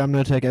you to it. I'm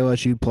going to take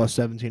LSU plus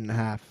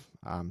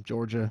 17.5.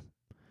 Georgia,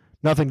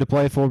 nothing to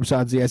play for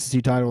besides the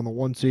SEC title and the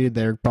 1 seed.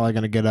 They're probably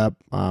going to get up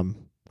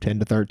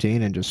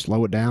 10-13 and just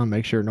slow it down,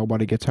 make sure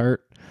nobody gets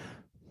hurt.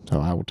 So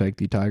I will take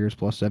the Tigers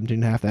plus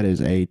 17.5. That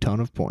is a ton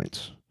of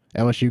points.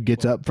 LSU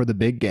gets up for the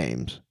big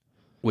games.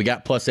 We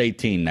got plus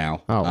 18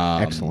 now. Oh,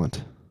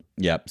 excellent.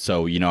 Yep.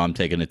 So, I'm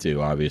taking it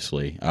too,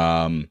 obviously.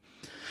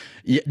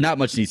 Not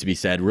much needs to be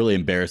said. Really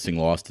embarrassing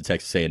loss to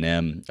Texas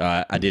A&M.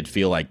 I did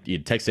feel like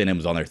Texas A&M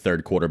was on their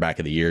third quarterback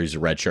of the year. He's a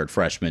redshirt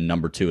freshman,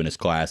 number 2 in his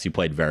class. He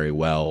played very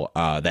well.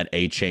 That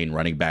A-chain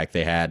running back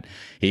they had,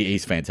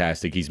 he's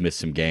fantastic. He's missed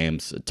some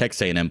games.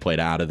 Texas A&M played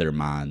out of their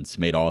minds,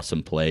 made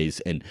awesome plays,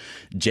 and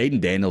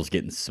Jaden Daniels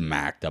getting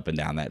smacked up and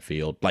down that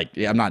field.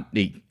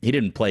 He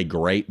didn't play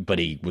great, but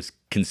he was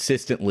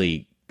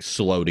consistently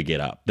slow to get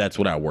up. That's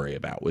what I worry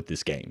about with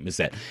this game, is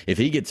that if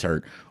he gets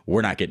hurt,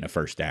 we're not getting a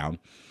first down.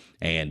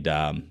 And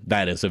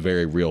that is a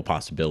very real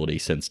possibility,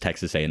 since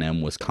Texas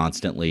A&M was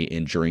constantly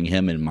injuring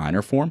him in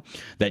minor form,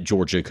 that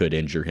Georgia could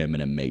injure him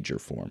in a major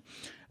form.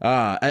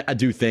 I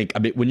do think,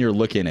 when you're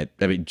looking at,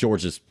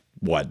 Georgia's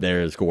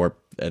their score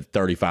at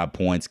 35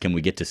 points. Can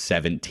we get to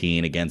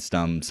 17 against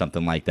them?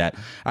 Something like that.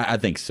 I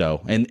think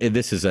so. And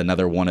this is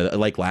another one of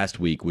like last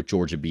week with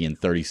Georgia being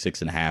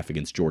 36.5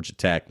 against Georgia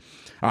Tech.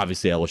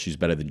 Obviously, LSU's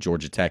better than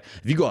Georgia Tech.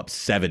 If you go up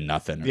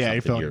 7-0, yeah,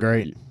 you're feeling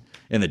great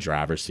in the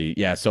driver's seat.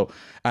 Yeah, so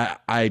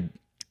I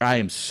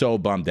am so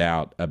bummed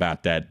out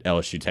about that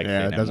LSU Tech.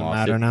 Yeah, it doesn't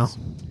matter now.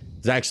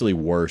 It's actually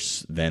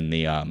worse than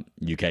the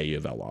UK U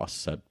of L loss.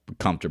 So I'd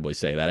comfortably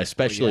say that,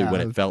 especially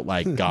when it felt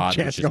like God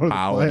was just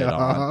piling it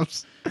on.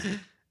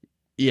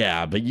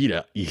 Yeah, but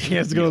you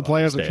chance to go to the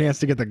playoffs, a chance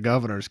to get the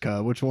Governor's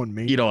Cup. Which one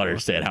means? You don't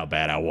understand how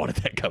bad I wanted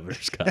that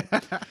Governor's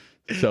Cup.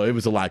 So it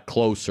was a lot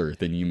closer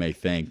than you may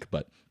think.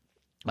 But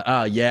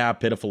yeah,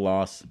 pitiful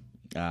loss.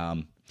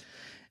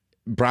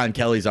 Brian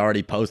Kelly's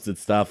already posted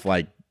stuff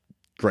like,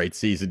 great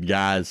season,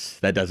 guys.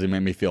 That doesn't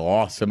make me feel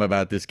awesome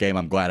about this game.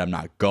 I'm glad I'm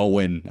not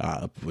going.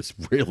 Was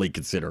really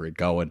considering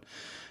going.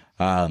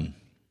 Yeah,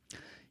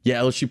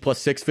 LSU plus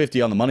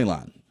 650 on the money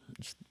line.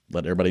 Just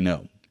let everybody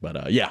know.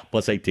 But yeah,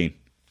 plus 18.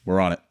 We're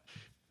on it.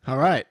 All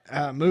right.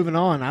 Moving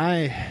on.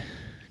 I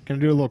going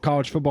to do a little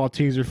college football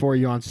teaser for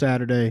you on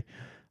Saturday.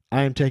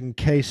 I am taking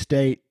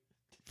K-State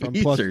from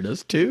Teaser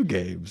does 2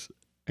 games.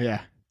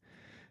 Yeah.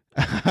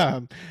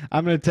 I'm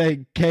going to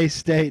take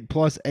K-State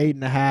plus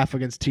 8.5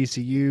 against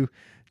TCU.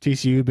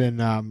 TCU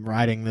been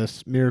riding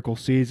this miracle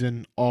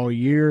season all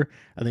year.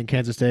 I think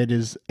Kansas State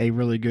is a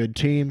really good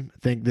team. I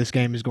think this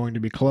game is going to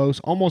be close.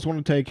 Almost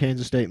want to take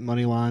Kansas State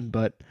money line,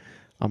 but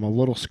I'm a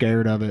little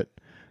scared of it.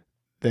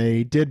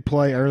 They did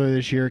play earlier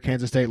this year.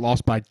 Kansas State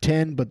lost by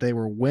 10, but they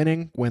were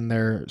winning when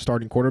their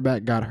starting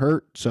quarterback got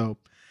hurt. So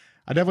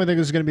I definitely think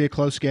this is going to be a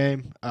close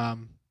game.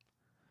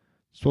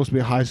 It's supposed to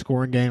be a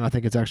high-scoring game. I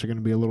think it's actually going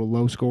to be a little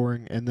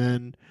low-scoring. And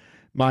then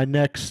my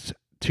next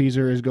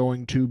teaser is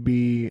going to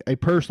be a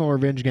personal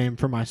revenge game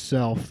for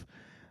myself.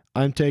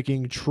 I'm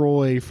taking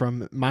Troy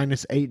from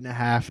minus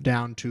 8.5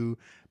 down to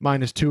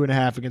minus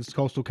 2.5 against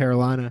Coastal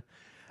Carolina.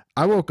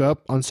 I woke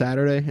up on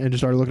Saturday and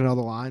just started looking at all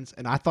the lines,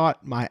 and I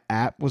thought my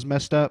app was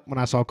messed up when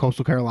I saw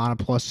Coastal Carolina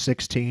plus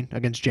 16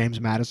 against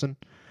James Madison.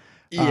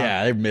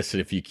 Yeah, they're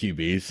missing a few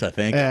QBs, I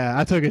think. Yeah,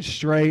 I took it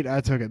straight.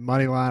 I took it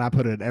money line. I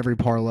put it in every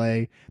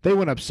parlay. They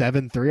went up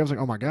 7-3. I was like,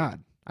 oh, my God.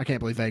 I can't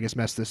believe Vegas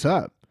messed this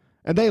up.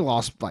 And they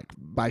lost by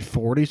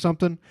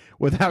 40-something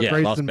without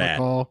Grayson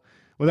McCall.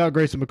 Without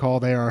Grayson McCall,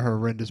 they are a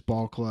horrendous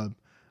ball club.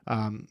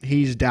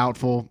 He's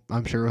doubtful.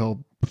 I'm sure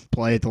he'll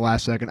play at the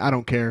last second. I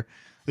don't care.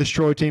 This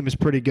Troy team is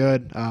pretty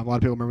good. A lot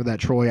of people remember that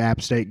Troy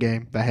App State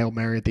game, the Hail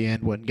Mary at the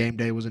end when game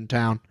day was in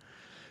town.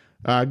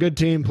 Good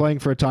team playing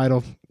for a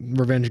title.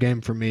 Revenge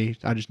game for me.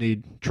 I just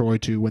need Troy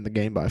to win the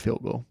game by a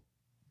field goal.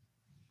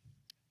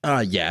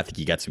 Yeah, I think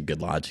you got some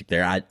good logic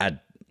there.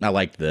 I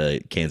like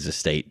the Kansas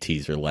State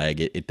teaser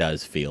leg. It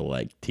does feel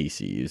like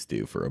TCU's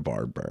due for a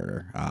barn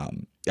burner.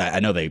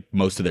 I know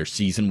most of their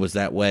season was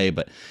that way,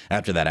 but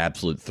after that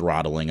absolute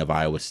throttling of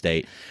Iowa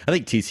State, I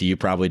think TCU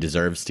probably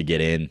deserves to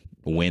get in,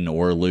 win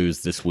or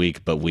lose this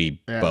week. But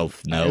we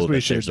both know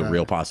that there's a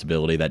real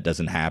possibility that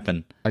doesn't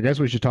happen. I guess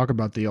we should talk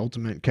about the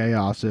ultimate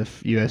chaos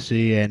if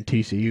USC and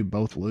TCU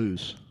both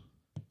lose.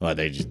 Well,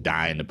 they just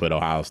dying to put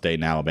Ohio State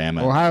and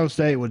Alabama. Ohio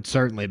State would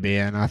certainly be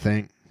in, I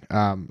think.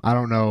 I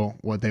don't know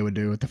what they would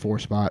do with the 4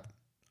 spot.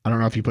 I don't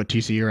know if you put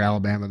TCU or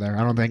Alabama there.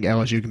 I don't think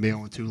LSU can be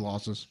in with 2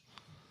 losses.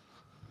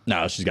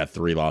 No, she's got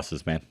 3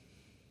 losses, man.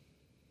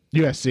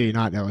 USC,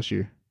 not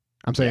LSU.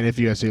 I'm saying if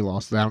USC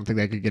lost, I don't think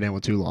they could get in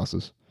with 2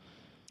 losses.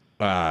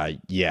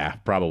 Yeah,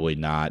 probably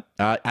not.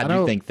 I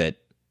do think that,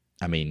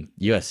 I mean,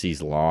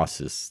 USC's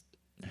loss is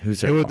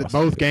who's their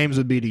both games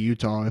would be to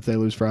Utah if they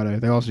lose Friday.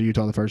 They lost to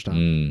Utah the first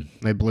time.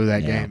 They blew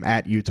that game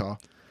at Utah.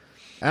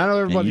 And I know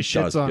everybody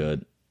shits on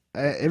good.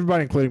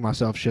 Everybody, including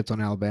myself, shits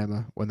on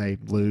Alabama when they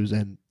lose,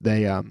 and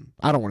they I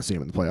don't want to see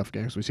them in the playoff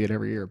games. We see it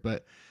every year,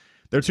 but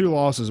their 2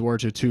 losses were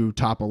to 2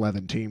 top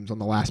 11 teams on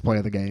the last play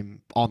of the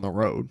game on the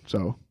road.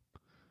 So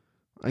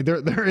like,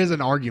 there is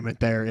an argument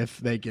there if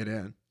they get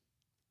in.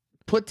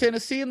 Put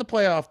Tennessee in the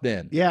playoff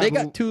then. Yeah, they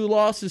got 2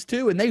 losses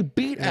too, and they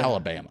beat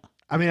Alabama.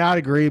 I mean, I'd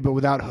agree, but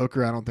without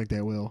Hooker, I don't think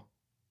they will.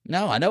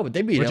 No, I know, but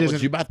they beat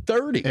LSU by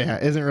 30. Yeah,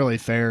 isn't really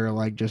fair,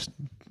 like, just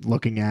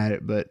looking at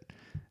it, but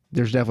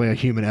there's definitely a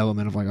human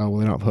element of like, oh, well,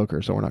 they don't have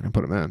Hooker, so we're not going to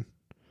put him in.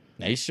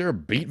 They sure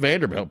beat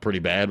Vanderbilt pretty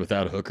bad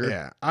without Hooker.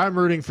 Yeah, I'm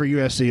rooting for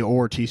USC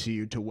or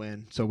TCU to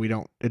win, so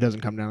it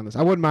doesn't come down to this.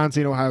 I wouldn't mind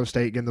seeing Ohio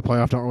State get in the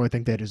playoff. Don't really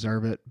think they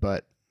deserve it,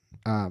 but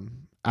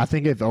I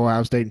think if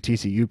Ohio State and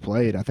TCU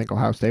played, I think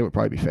Ohio State would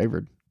probably be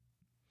favored.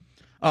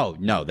 Oh,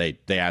 no, they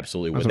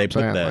absolutely would. They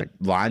put the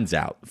lines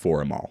out for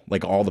them all,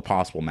 like all the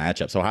possible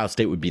matchups. Ohio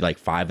State would be like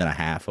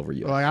 5.5 over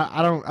you. Well,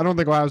 I don't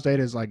think Ohio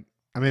State is like,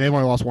 I mean, they've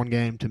only lost 1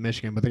 game to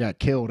Michigan, but they got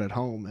killed at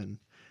home, and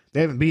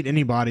they haven't beat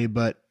anybody,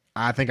 but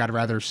I think I'd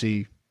rather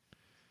see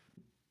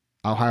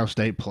Ohio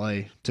State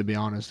play, to be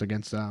honest,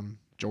 against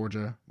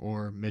Georgia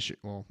or Michigan.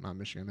 Well, not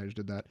Michigan, they just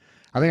did that.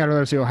 I think I'd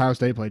rather see Ohio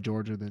State play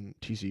Georgia than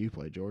TCU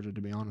play Georgia,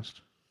 to be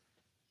honest.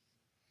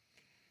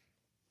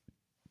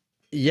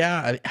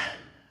 Yeah,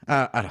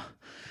 I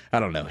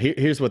don't know.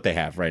 Here's what they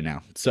have right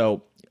now.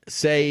 So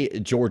say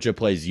Georgia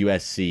plays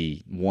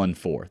USC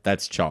 1-4.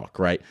 That's chalk,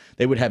 right?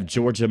 They would have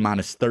Georgia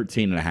minus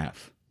 13.5.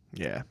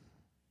 Yeah.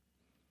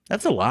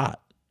 That's a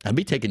lot. I'd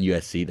be taking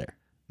USC there.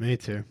 Me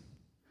too.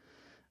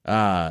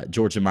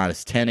 Georgia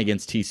minus 10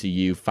 against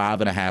TCU,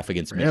 5.5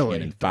 against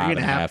Michigan, and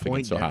 5.5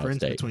 against Ohio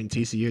State. Between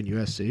TCU and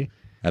USC.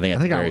 I think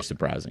that's very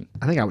surprising.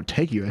 I think I would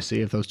take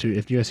USC if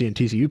USC and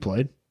TCU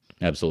played.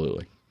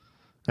 Absolutely.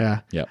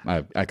 Yeah. Yeah,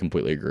 I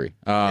completely agree.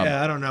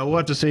 I don't know. We'll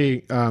have to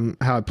see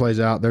how it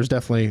plays out. There's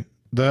definitely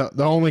the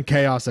only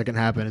chaos that can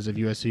happen is if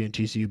USC and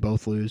TCU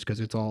both lose, because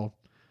it's all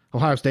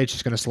Ohio State's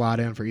just going to slide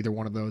in for either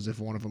one of those if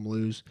one of them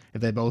lose.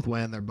 If they both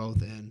win, they're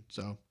both in.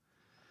 So,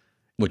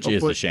 which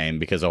is a shame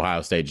because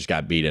Ohio State just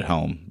got beat at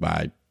home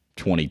by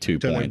 22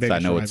 points. I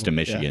know it's to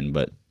Michigan,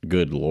 but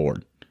good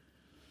Lord.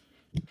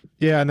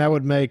 Yeah, and that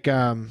would make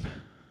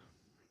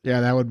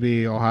that would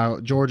be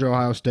Georgia,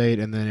 Ohio State,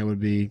 and then it would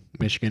be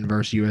Michigan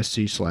versus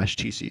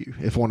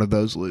USC/TCU if one of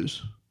those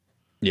lose.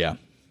 Yeah.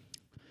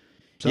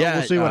 So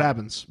we'll see what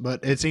happens.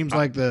 But it seems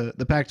like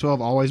the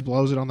Pac-12 always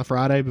blows it on the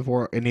Friday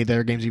before any of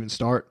their games even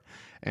start.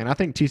 And I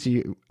think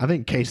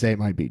K-State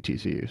might beat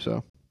TCU.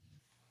 So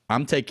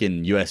I'm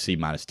taking USC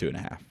minus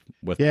 2.5.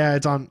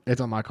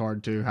 It's on my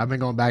card too. I've been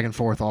going back and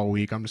forth all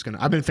week.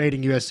 I've been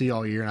fading USC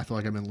all year, and I feel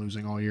like I've been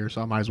losing all year.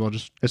 So I might as well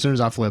just, as soon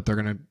as I flip, they're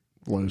gonna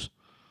lose.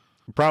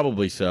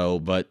 Probably so,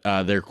 but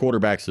their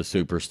quarterback's a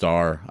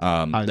superstar.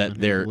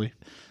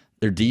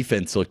 Their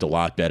defense looked a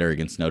lot better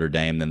against Notre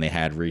Dame than they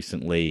had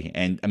recently.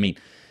 And, I mean,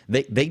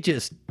 they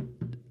just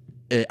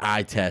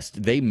eye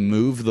test. They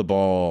move the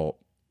ball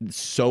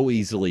so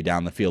easily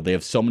down the field. They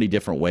have so many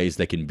different ways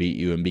they can beat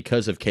you. And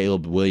because of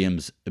Caleb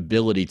Williams'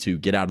 ability to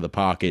get out of the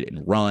pocket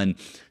and run,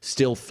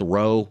 still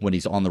throw when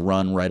he's on the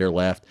run right or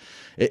left,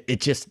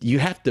 it just, you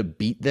have to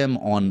beat them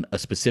on a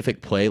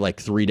specific play like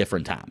 3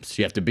 different times.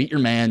 You have to beat your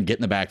man, get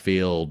in the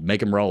backfield,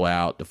 make him roll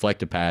out,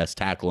 deflect a pass,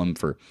 tackle him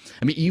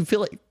you feel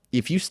like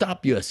if you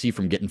stop USC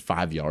from getting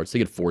 5 yards, they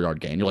get a 4-yard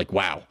gain. You're like,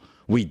 wow,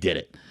 we did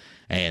it.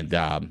 And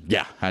I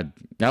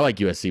like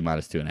USC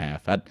minus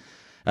 2.5.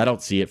 I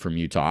don't see it from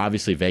Utah.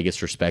 Obviously,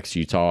 Vegas respects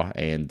Utah,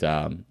 and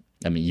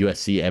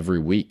USC every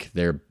week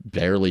they're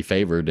barely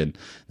favored, and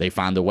they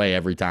find a way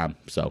every time.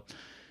 So,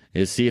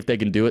 let's see if they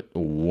can do it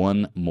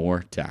one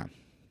more time.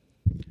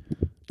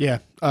 Yeah,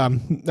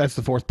 that's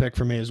the 4th pick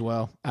for me as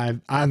well. I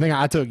think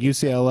I took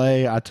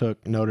UCLA, I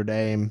took Notre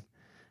Dame,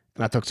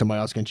 and I took somebody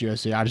else against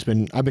USC.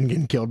 I've been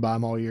getting killed by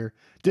them all year.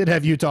 Did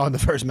have Utah in the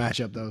first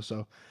matchup though,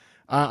 so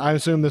I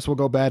assume this will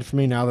go bad for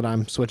me now that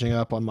I'm switching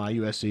up on my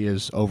USC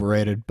is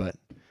overrated. But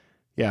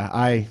yeah,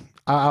 I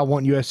I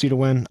want USC to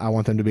win. I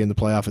want them to be in the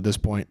playoff at this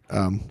point.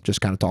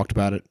 Just kind of talked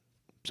about it.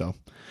 So,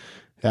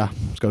 yeah,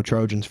 let's go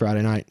Trojans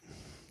Friday night.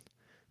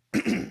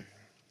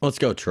 Let's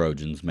go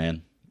Trojans,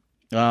 man.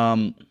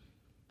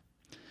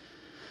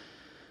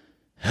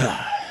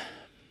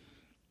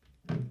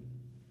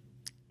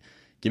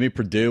 Give me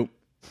Purdue.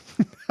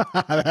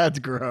 That's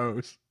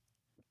gross.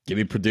 Give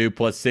me Purdue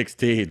plus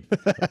 16.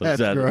 That's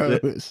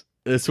gross.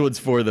 This one's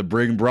for the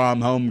bring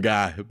Brom home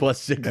guy, plus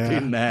 16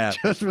 and a half.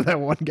 Just for that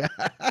one guy.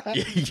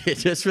 Yeah,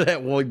 just for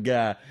that one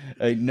guy.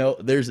 No,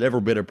 there's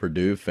never been a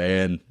Purdue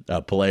fan,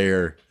 a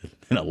player,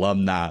 an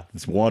alumni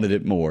that's wanted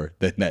it more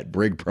than that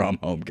bring Brom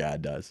home guy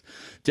does.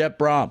 Jeff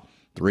Brom,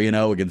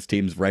 3-0 against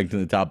teams ranked in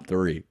the top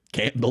 3.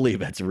 Can't believe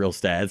that's a real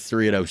stat. It's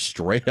 3-0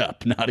 straight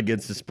up, not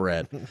against the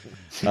spread.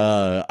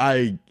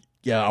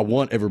 I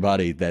want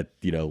everybody that,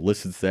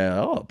 listens to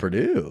that,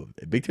 Purdue,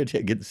 Big Ten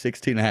getting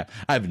 16 and a half.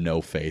 I have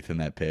no faith in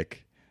that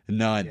pick.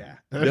 None. Yeah.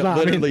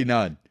 Literally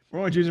none. We're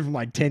only choosing from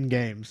like 10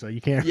 games, so you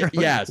can't.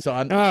 So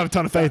I don't have a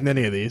ton of faith in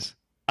any of these.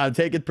 I'm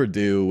taking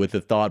Purdue with the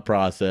thought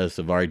process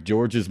of, all right,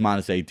 Georgia's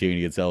minus 18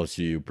 against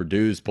LSU.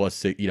 Purdue's plus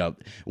 6.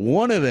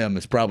 One of them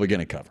is probably going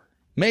to cover.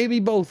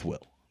 Maybe both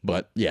will.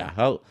 But, yeah,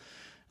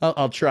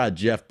 I'll try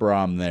Jeff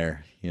Brom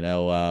there.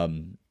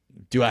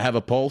 Do I have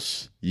a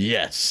pulse?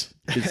 Yes.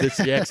 Is this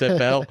the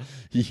XFL?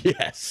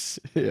 Yes.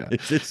 Yeah.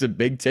 Is this the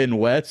Big Ten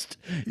West?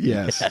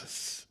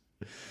 Yes.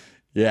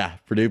 Yeah,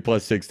 Purdue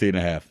plus 16 and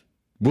a half.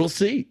 We'll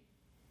see.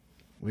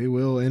 We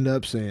will end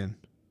up seeing.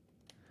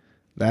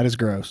 That is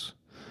gross.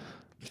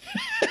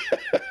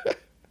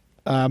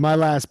 My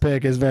last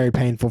pick is very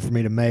painful for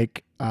me to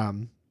make.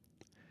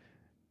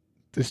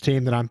 This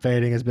team that I'm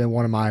fading has been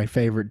one of my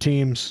favorite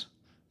teams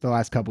the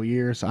last couple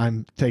years.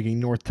 I'm taking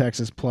North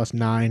Texas plus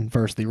 9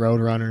 versus the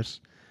Roadrunners.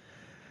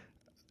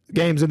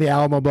 Games in the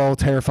Alamo Bowl,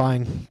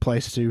 terrifying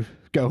place to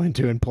go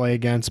into and play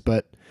against,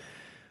 but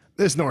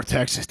this North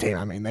Texas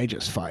team, they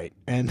just fight.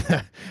 And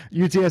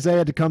UTSA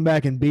had to come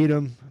back and beat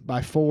them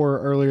by 4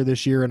 earlier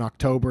this year in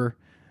October.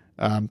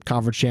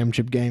 Conference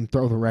championship game,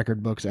 throw the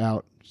record books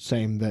out,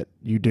 same that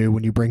you do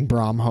when you bring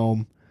Brom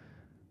home.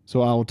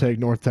 So I will take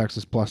North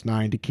Texas plus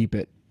 9 to keep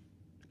it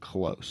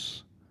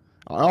close.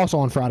 Also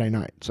on Friday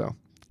night, so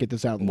get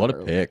this out. What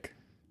a pick.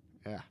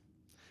 Yeah.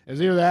 It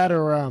was either that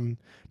or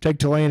take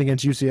Tulane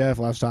against UCF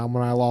last time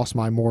when I lost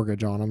my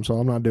mortgage on them, so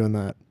I'm not doing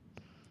that.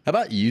 How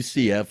about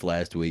UCF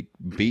last week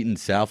beating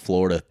South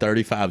Florida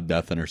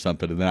 35-0 or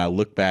something, and then I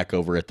look back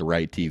over at the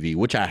right TV,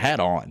 which I had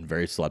on,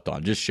 very slept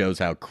on. Just shows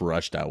how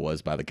crushed I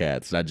was by the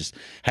Cats. And I just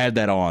had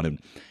that on and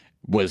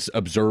was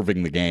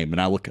observing the game,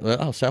 and I look,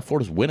 South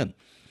Florida's winning.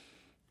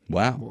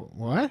 Wow.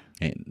 What?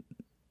 And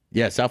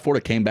yeah, South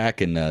Florida came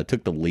back and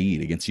took the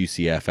lead against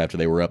UCF after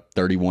they were up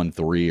 31-3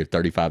 or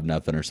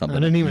 35-0 or something. I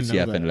didn't even UCF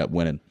know that. ended up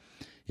winning.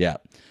 Yeah.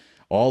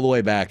 All the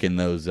way back in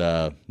those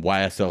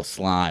YSL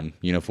slime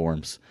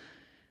uniforms.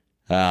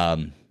 Yeah,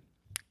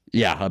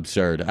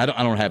 absurd. I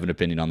don't have an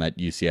opinion on that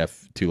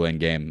UCF Tulane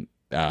game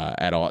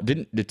at all.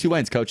 The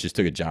Tulane's coach just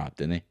took a job,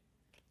 didn't he?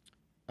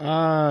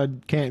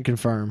 Can't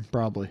confirm.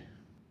 Probably.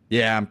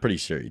 Yeah, I'm pretty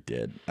sure he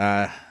did.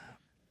 Wait.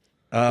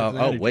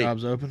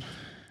 Jobs open.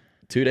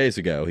 2 days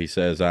ago, he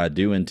says, I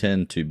do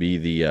intend to be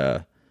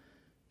the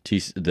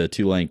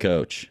Tulane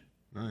coach.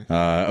 Nice.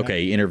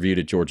 Okay, he interviewed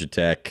at Georgia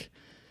Tech.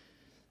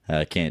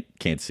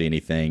 Can't see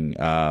anything.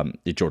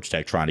 At Georgia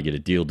Tech trying to get a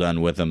deal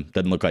done with him.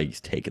 Doesn't look like he's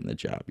taken the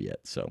job yet.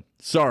 So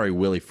sorry,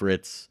 Willie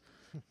Fritz.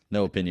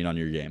 No opinion on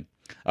your game.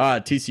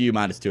 TCU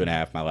minus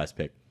 2.5. My last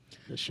pick.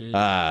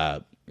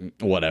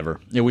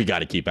 Whatever. Yeah, we got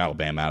to keep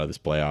Alabama out of this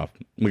playoff.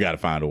 We got to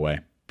find a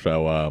way.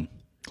 So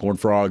Horned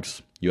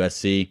Frogs,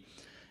 USC.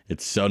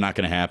 It's so not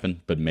going to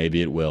happen, but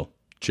maybe it will.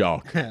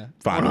 Chalk.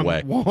 Find a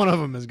way. One of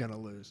them is going to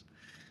lose.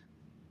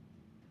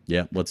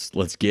 Yeah,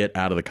 let's get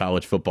out of the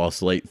college football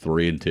slate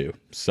 3-2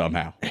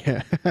 somehow.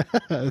 Yeah,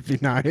 that'd be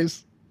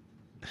nice.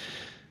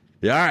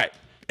 Yeah, all right.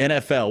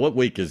 NFL, what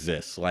week is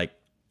this? Like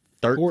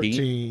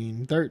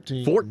 13?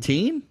 13.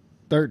 14?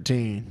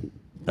 13.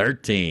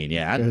 13.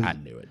 Yeah, I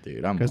knew it,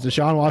 dude. Because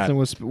Deshaun Watson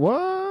was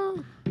what?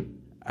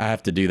 I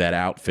have to do that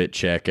outfit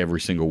check every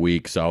single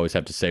week, so I always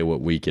have to say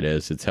what week it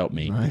is. It's helped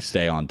me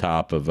stay on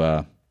top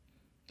of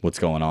what's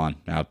going on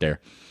out there.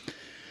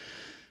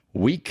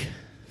 Week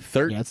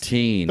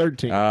 13.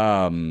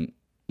 13.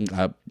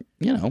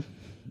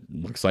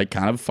 Looks like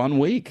kind of a fun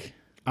week.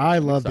 I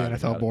love the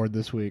NFL board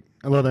this week.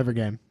 I love every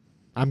game.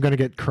 I'm going to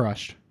get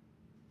crushed.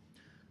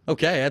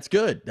 Okay, that's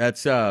good.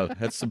 That's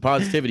some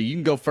positivity. You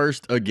can go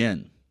first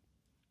again.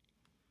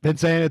 Been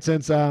saying it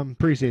since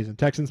preseason.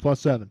 Texans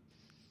plus 7.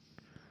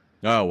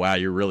 Oh, wow,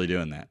 you're really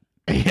doing that.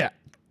 Yeah.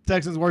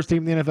 Texans worst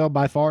team in the NFL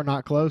by far,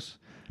 not close.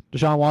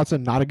 Deshaun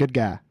Watson, not a good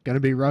guy. Going to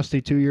be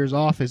rusty 2 years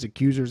off. His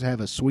accusers have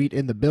a suite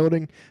in the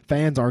building.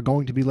 Fans are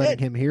going to be letting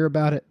him hear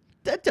about it.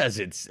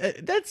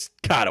 That's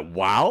kind of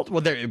wild. Well,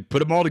 they put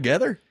them all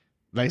together.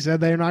 They said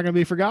they're not going to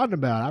be forgotten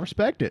about. I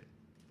respect it.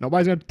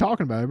 Nobody's going to be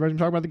talking about it. Everybody's going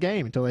to talk about the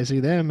game until they see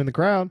them in the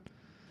crowd.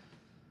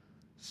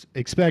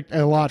 Expect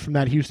a lot from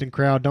that Houston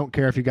crowd. Don't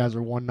care if you guys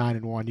are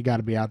 1-9-1. You got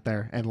to be out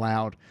there and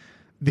loud.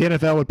 The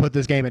NFL would put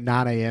this game at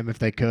 9 a.m. if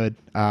they could.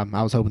 I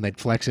was hoping they'd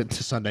flex it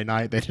to Sunday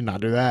night. They did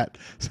not do that.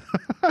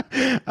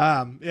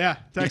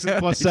 Texans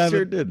plus 7.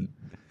 Sure didn't.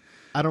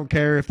 I don't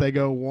care if they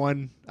go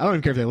 1. I don't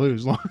even care if they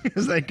lose, as long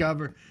as they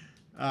cover.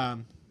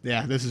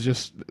 This has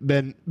just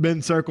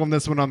been circling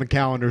this one on the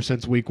calendar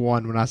since week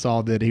 1 when I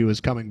saw that he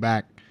was coming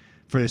back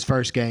for his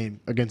first game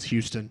against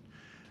Houston.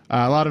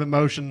 A lot of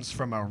emotions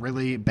from a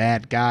really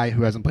bad guy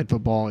who hasn't played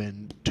football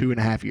in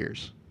 2.5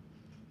 years.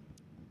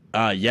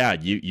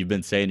 You've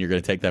been saying you're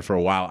going to take that for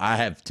a while. I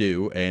have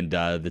too, and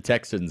the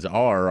Texans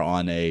are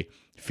on a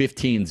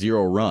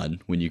 15-0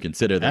 run when you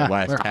consider that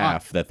last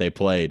half that they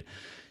played.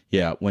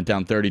 Yeah, went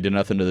down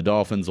 30-0 to the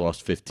Dolphins,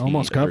 lost 15,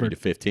 almost covered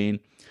 30-15.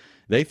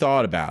 They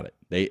thought about it.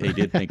 They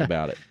did think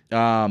about it.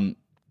 I'm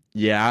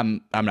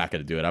not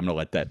going to do it. I'm going to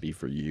let that be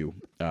for you.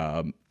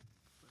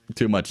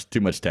 Too much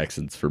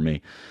Texans for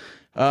me.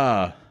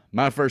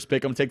 My first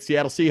pick, I'm going to take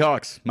Seattle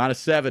Seahawks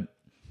 -7.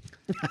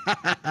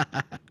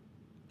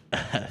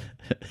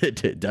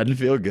 It doesn't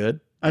feel good.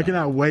 I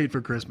cannot wait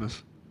for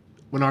Christmas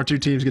when our two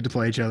teams get to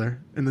play each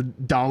other in the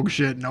dog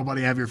shit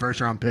nobody have your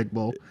first round pick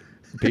bowl.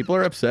 People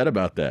are upset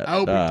about that. I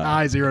hope we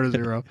tie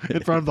 0-0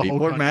 in front of the whole country.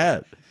 People are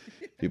mad.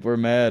 People are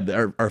mad.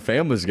 Our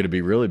family's going to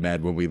be really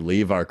mad when we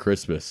leave our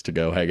Christmas to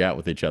go hang out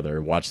with each other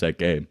and watch that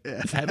game.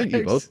 Yeah, haven't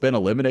you both been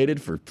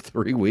eliminated for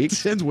 3 weeks?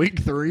 Since week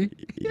 3?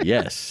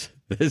 Yes.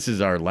 This is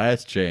our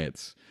last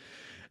chance.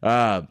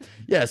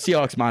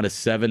 Seahawks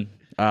 -7.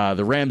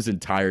 The Rams'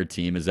 entire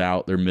team is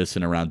out. They're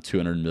missing around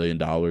 $200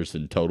 million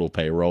in total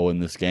payroll in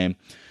this game.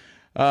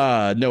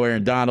 No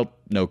Aaron Donald,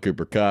 no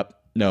Cooper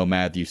Kupp, no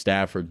Matthew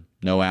Stafford,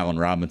 no Allen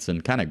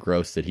Robinson. Kind of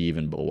gross that he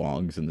even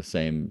belongs in the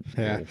same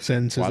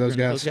sentence as those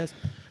guys.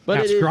 But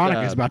now,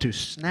 Skronik is about to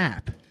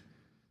snap.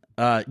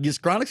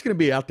 Skronik's going to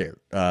be out there.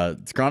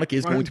 Skronik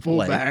is going to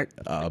play. Back.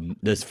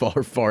 As far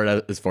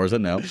as I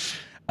know.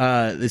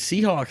 The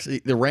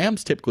Seahawks, the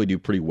Rams typically do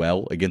pretty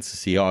well against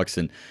the Seahawks,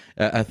 and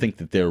I think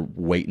that they're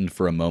waiting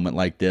for a moment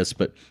like this.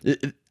 But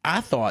I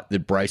thought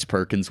that Bryce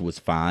Perkins was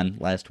fine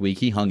last week.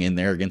 He hung in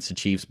there against the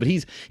Chiefs, but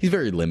he's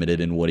very limited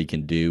in what he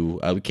can do.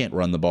 We can't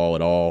run the ball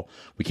at all.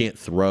 We can't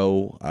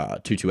throw.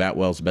 Tutu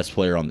Atwell's the best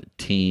player on the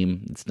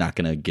team. It's not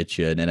going to get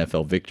you an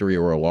NFL victory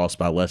or a loss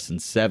by less than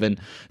 7.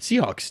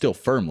 Seahawks still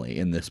firmly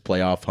in this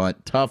playoff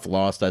hunt. Tough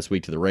loss last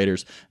week to the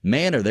Raiders.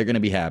 Man, are they going to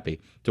be happy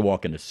to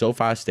walk into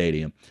SoFi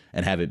Stadium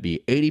and have it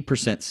be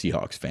 80%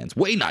 Seahawks fans.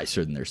 Way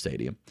nicer than their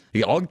stadium.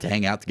 You all get to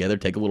hang out together,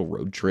 take a little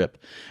road trip.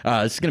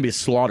 This is going to be a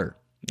slaughter.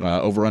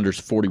 Over-under's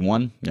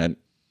 41. I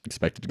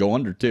expect it to go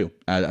under, too.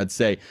 I'd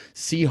say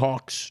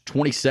Seahawks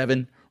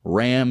 27,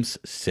 Rams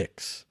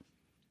 6.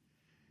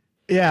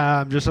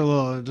 Yeah, I'm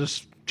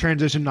just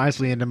transition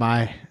nicely into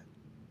my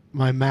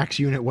max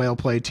unit whale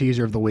play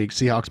teaser of the week.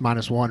 Seahawks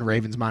 -1,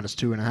 Ravens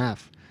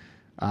 -2.5.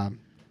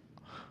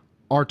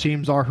 Our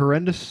teams are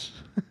horrendous.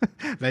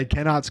 They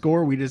cannot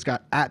score. We just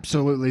got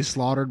absolutely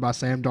slaughtered by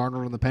Sam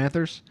Darnold and the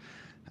Panthers.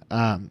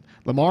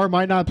 Lamar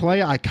might not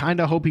play. I kind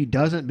of hope he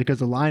doesn't because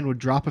the line would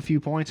drop a few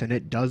points, and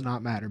it does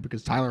not matter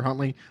because Tyler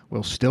Huntley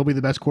will still be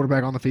the best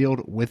quarterback on the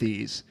field with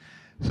ease.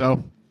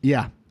 So,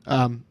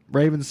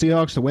 Ravens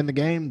Seahawks to win the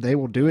game, they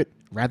will do it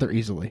rather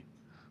easily.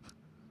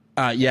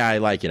 I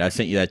like it. I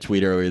sent you that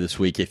tweet earlier this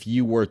week. If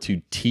you were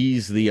to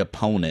tease the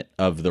opponent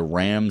of the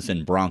Rams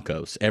and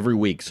Broncos every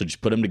week, so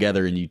just put them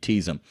together and you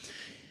tease them,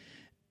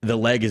 the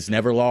leg is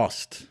never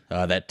lost.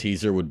 That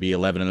teaser would be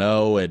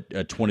 11-0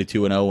 at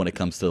 22-0 when it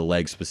comes to the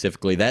leg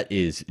specifically. That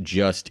is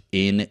just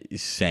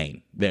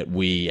insane that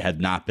we have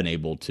not been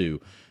able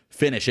to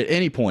finish at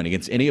any point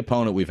against any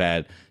opponent we've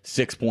had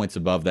 6 points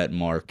above that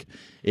mark.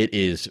 It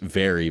is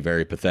very,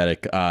 very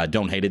pathetic.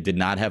 Don't hate it. Did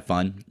not have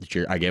fun.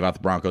 I gave out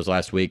the Broncos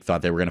last week.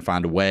 Thought they were going to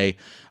find a way.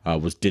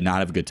 Did not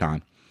have a good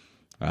time.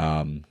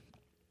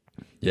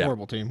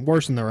 Horrible team.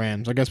 Worse than the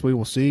Rams. I guess we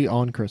will see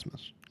on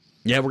Christmas.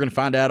 Yeah, we're going to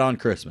find out on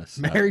Christmas.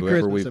 Merry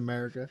Christmas,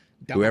 America.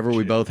 Whoever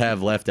we both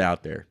have left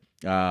out there.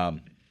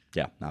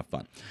 Not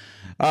fun.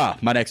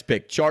 My next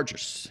pick,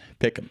 Chargers.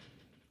 Pick 'em.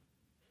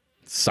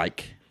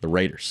 Psych. The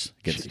Raiders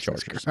against the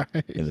Chargers.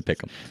 In the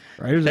pick 'em.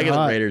 Raiders Taking are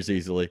hot. the Raiders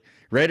easily.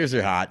 Raiders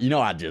are hot. You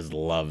know, I just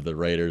love the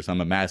Raiders.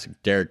 I'm a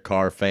massive Derek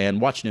Carr fan.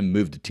 Watching him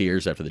move to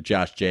tears after the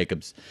Josh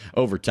Jacobs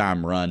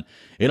overtime run,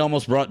 it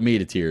almost brought me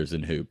to tears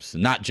in hoops.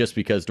 Not just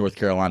because North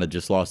Carolina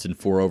just lost in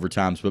 4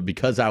 overtimes, but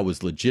because I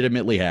was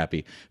legitimately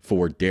happy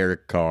for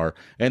Derek Carr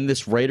and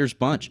this Raiders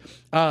bunch.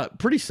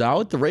 Pretty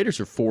solid. The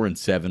Raiders are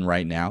 4-7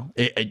 right now.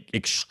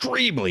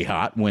 Extremely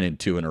hot, winning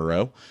 2 in a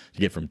row to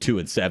get from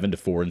 2-7 to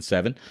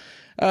 4-7.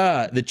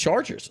 The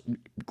Chargers,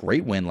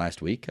 great win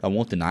last week. I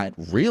won't deny it.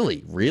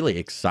 Really, really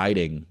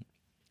exciting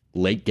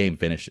late game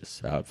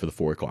finishes for the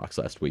 4 o'clocks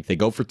last week. They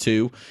go for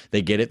 2.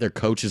 They get it. Their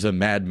coach is a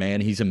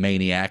madman. He's a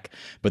maniac.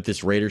 But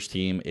this Raiders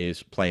team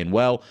is playing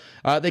well.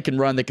 They can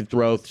run. They can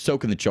throw. So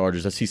can the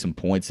Chargers. I see some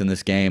points in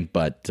this game.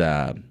 But,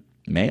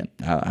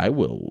 I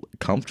will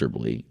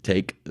comfortably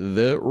take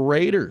the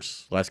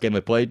Raiders. Last game I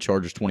played,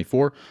 Chargers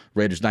 24,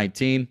 Raiders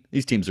 19.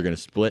 These teams are going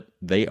to split.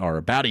 They are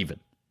about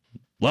even.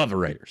 Love the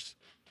Raiders.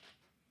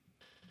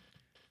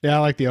 Yeah, I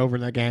like the over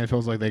in that game. It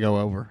feels like they go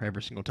over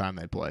every single time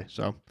they play.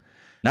 So,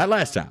 Not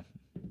last time.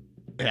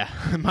 yeah.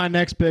 My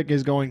next pick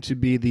is going to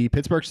be the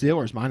Pittsburgh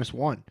Steelers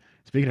 -1.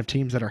 Speaking of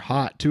teams that are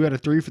hot, 2 out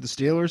of 3 for the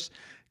Steelers.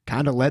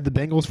 Kind of led the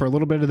Bengals for a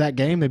little bit of that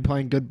game. They've been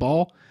playing good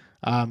ball.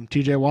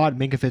 TJ Watt,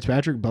 Minka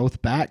Fitzpatrick,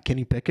 both back.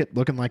 Kenny Pickett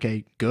looking like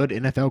a good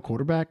NFL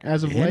quarterback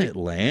as of late.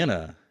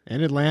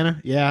 In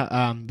Atlanta,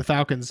 yeah. The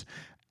Falcons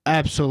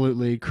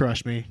absolutely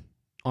crushed me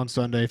on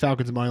Sunday.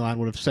 Falcons money line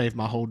would have saved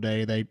my whole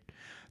day. They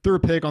threw a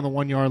pick on the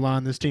 1 yard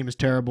line. This team is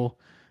terrible.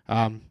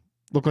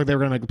 Looked like they were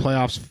going to make the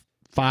playoffs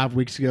 5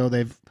 weeks ago.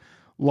 They've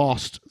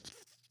lost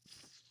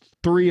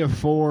 3 of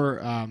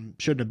 4.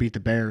 Shouldn't have beat the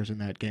Bears in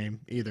that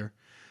game either.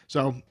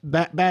 So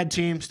bad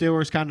team.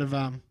 Steelers kind of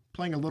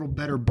playing a little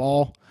better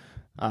ball.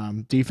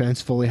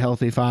 Defense fully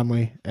healthy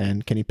finally,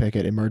 and Kenny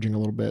Pickett emerging a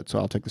little bit. So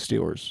I'll take the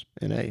Steelers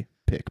in a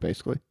pick,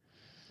 basically.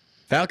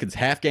 Falcons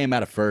half game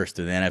out of first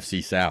in the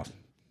NFC South.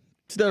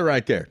 Still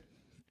right there.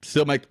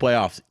 Still make the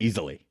playoffs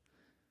easily.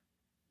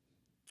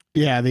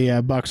 Yeah,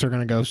 the Bucks are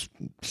going to go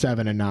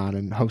 7-9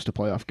 and host a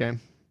playoff game.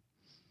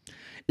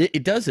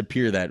 It does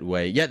appear that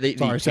way. Yeah, the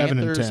Panthers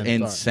and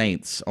 10,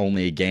 Saints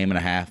only a game and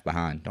a half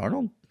behind.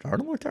 Darnold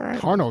looked all right.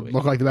 Darnold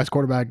looked like the best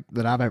quarterback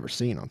that I've ever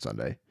seen on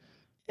Sunday.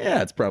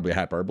 Yeah, it's probably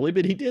hyperbole,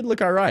 but he did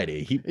look all right.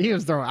 He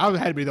was throwing. I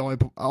had to be the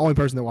only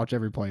person that watched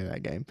every play of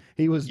that game.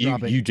 He was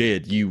dropping. You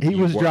did. He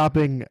was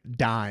dropping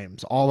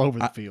dimes all over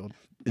the field.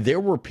 There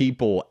were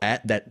people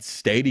at that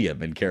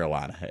stadium in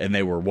Carolina, and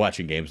they were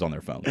watching games on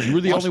their phone. You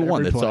were the only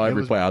one that saw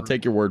every play. I'll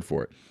take your word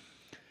for it.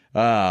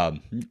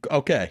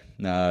 Okay.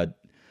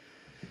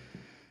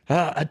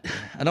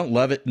 I don't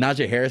love it.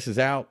 Najee Harris is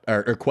out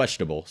or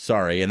questionable.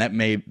 Sorry, and that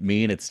may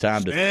mean it's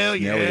time to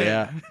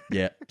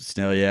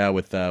Snell.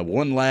 With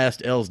one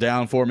last L's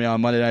down for me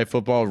on Monday Night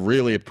Football.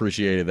 Really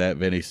appreciated that,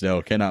 Vinny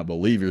Snell. Cannot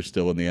believe you're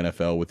still in the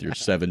NFL with your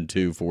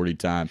 7-2 40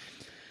 time.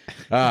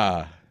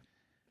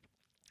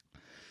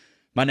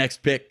 My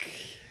next pick.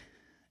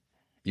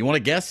 You want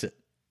to guess it?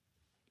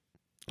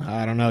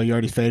 I don't know. You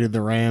already faded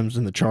the Rams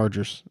and the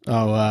Chargers.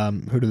 Oh,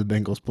 who do the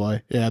Bengals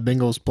play? Yeah,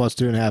 Bengals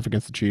 +2.5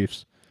 against the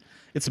Chiefs.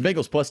 It's the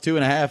Bengals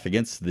 +2.5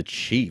 against the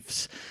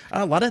Chiefs.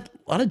 A lot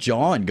of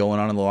jawing going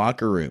on in the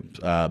locker room.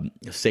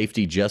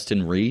 Safety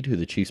Justin Reed, who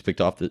the Chiefs picked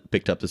up this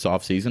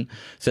offseason,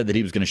 said that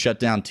he was going to shut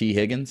down T.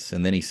 Higgins,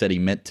 and then he said he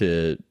meant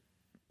to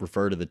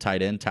refer to the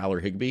tight end Tyler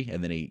Higbee,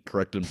 and then he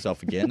corrected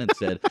himself again and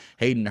said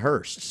Hayden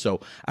Hurst.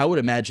 So I would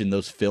imagine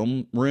those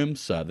film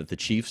rooms that the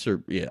Chiefs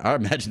are. Yeah, I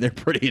imagine they're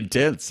pretty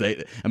intense.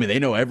 They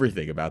know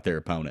everything about their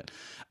opponent.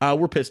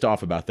 We're pissed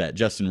off about that.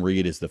 Justin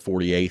Reed is the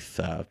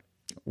 48th.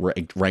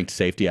 Ranked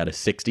safety out of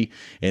 60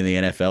 in the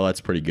NFL.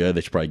 That's pretty good.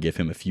 They should probably give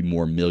him a few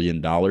more $1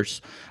 million.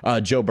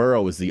 Joe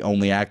Burrow is the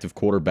only active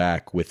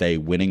quarterback with a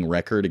winning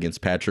record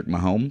against Patrick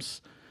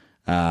Mahomes.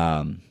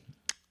 Well,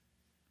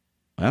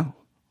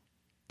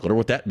 wonder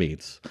what that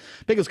means.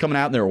 Bengals coming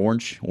out in their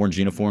orange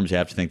uniforms. You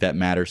have to think that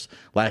matters.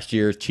 Last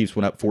year, Chiefs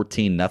went up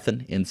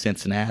 14-0 in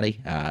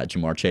Cincinnati.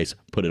 Jamar Chase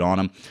put it on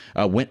them.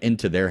 Went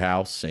into their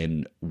house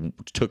and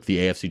took the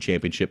AFC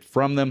Championship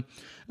from them.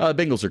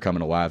 Bengals are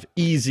coming alive.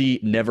 Easy,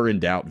 never in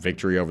doubt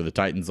victory over the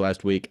Titans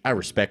last week. I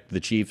respect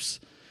the Chiefs.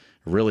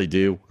 Really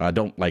do. I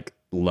don't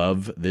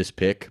love this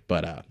pick,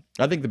 but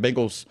I think the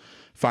Bengals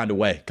find a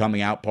way.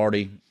 Coming out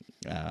party.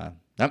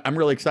 I'm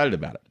really excited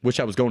about it. Wish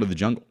I was going to the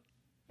jungle.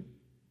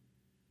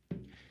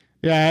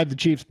 Yeah, I had the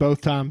Chiefs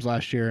both times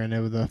last year, and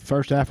the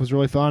first half was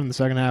really fun, and the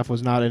second half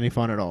was not any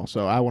fun at all.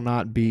 So I will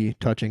not be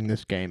touching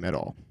this game at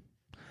all.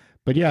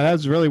 But yeah, that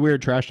was really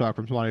weird trash talk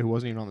from somebody who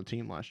wasn't even on the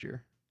team last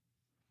year.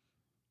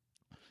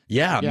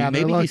 Yeah,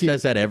 maybe he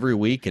says that every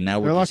week, and now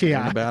we're just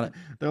talking about it.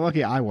 They're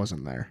lucky I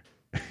wasn't there.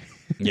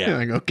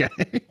 Yeah. Okay.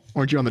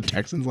 Weren't you on the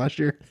Texans last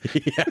year?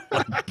 Yeah.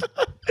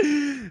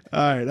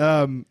 All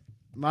right.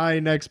 My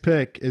next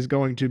pick is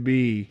going to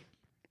be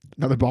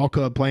another ball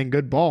club playing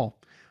good ball.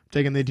 I'm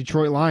taking the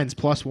Detroit Lions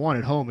 +1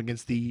 at home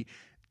against the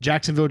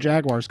Jacksonville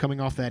Jaguars, coming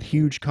off that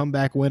huge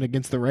comeback win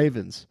against the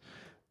Ravens.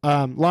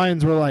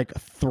 Lions were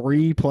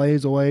 3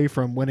 plays away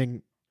from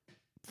winning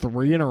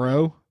 3 in a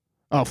row.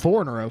 Oh,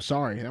 4 in a row.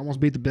 Sorry. They almost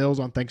beat the Bills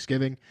on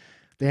Thanksgiving.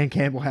 Dan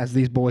Campbell has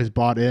these boys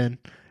bought in.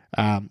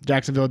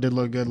 Jacksonville did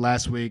look good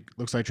last week.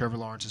 Looks like Trevor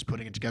Lawrence is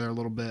putting it together a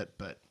little bit,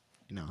 but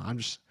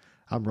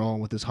I'm rolling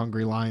with this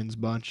hungry Lions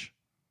bunch.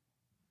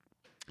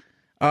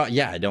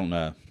 Yeah, I don't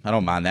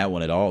mind that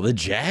one at all. The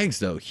Jags,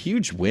 though,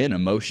 huge win,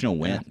 emotional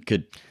win,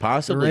 could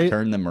possibly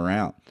turn them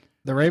around.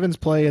 The Ravens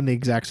play in the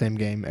exact same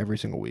game every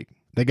single week.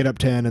 They get up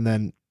 10, and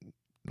then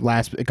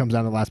it comes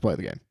down to the last play of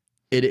the game.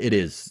 It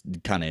is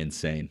kind of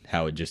insane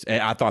how it just.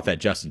 I thought that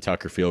Justin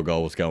Tucker field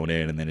goal was going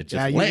in, and then it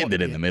just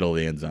landed in the middle of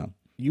the end zone.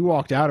 You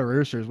walked out of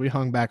Roosters. We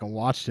hung back and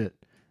watched it,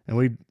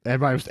 and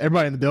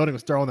everybody in the building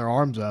was throwing their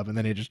arms up, and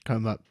then it just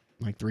come up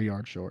 3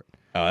 yards short.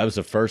 Oh, that was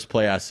the first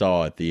play I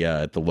saw at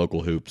the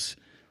local hoops.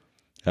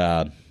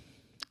 Man,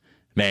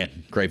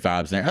 great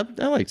vibes there.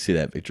 I like to see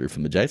that victory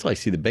from the Jags. I like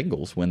to see the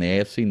Bengals win the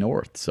AFC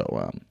North.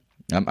 So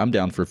I'm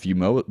down for a few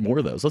more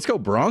of those. Let's go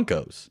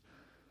Broncos.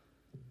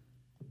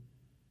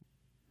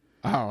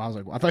 Oh, I was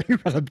like, I thought you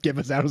were going to give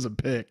us that as a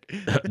pick.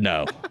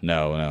 No,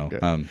 no, no.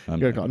 Good.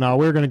 Good call. No,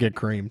 we're going to get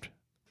creamed.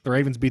 The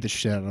Ravens beat the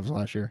shit out of us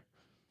last year.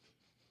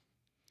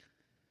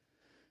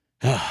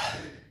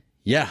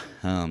 Yeah.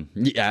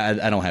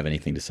 I don't have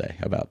anything to say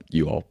about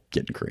you all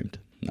getting creamed.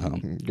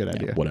 Good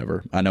idea. Yeah,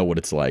 whatever. I know what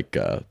it's like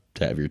to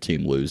have your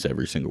team lose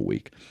every single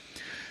week.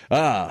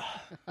 My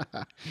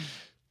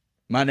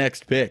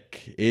next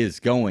pick is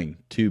going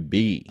to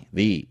be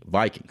the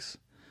Vikings,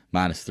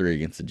 -3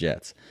 against the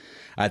Jets.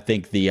 I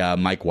think the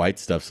Mike White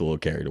stuff's a little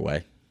carried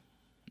away.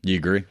 You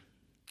agree?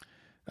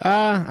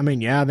 I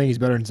mean, yeah, I think he's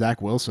better than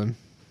Zach Wilson.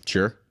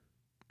 Sure.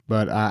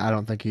 But I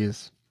don't think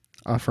he's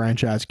a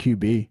franchise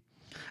QB.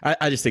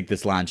 I just think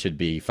this line should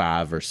be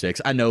 5 or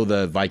 6. I know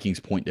the Vikings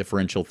point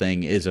differential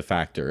thing is a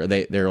factor.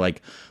 They're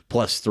like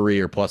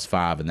 +3 or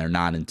 +5, and they're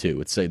 9-2.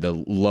 It's say the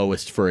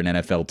lowest for an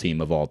NFL team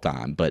of all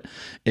time. But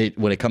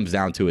when it comes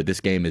down to it,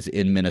 this game is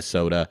in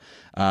Minnesota.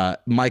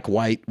 Mike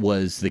White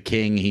was the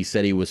king. He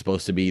said he was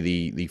supposed to be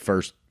the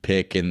first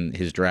pick in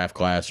his draft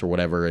class or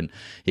whatever, and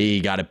he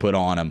got it put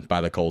on him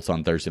by the Colts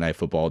on Thursday Night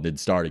Football. Didn't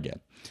start again.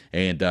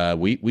 And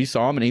we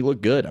saw him, and he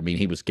looked good. I mean,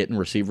 he was getting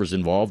receivers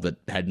involved that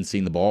hadn't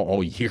seen the ball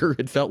all year.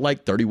 It felt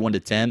like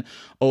 31-10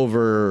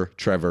 over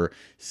Trevor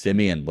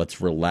Siemian.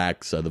 Let's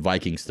relax. The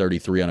Vikings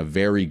 33 on a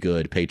very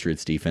good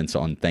Patriots defense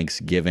on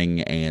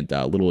Thanksgiving and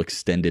a little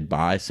extended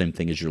bye. Same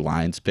thing as your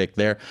Lions pick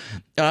there.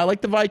 I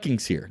like the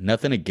Vikings here.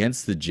 Nothing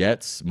against the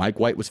Jets. Mike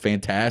White was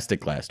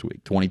fantastic last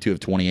week. 22 of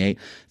 28,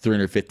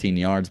 315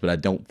 yards, but I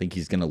don't think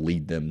he's going to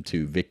lead them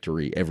to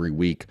victory every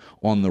week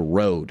on the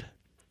road.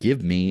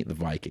 Give me the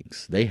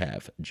Vikings. They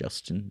have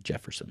Justin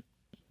Jefferson.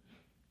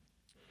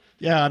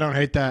 Yeah, I don't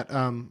hate that.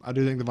 I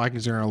do think the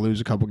Vikings are going to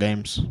lose a couple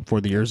games before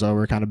the year's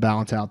over, kind of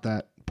balance out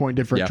that point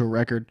differential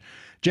record.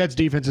 Jets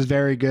defense is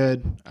very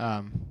good.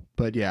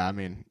 But yeah, I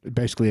mean,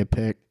 basically a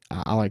pick.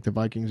 I like the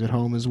Vikings at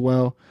home as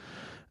well.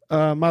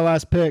 My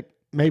last pick,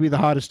 maybe the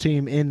hottest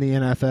team in the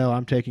NFL.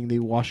 I'm taking the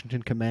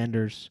Washington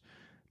Commanders.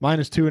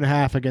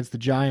 -2.5 against the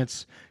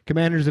Giants.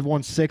 Commanders have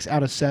won 6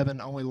 out of 7,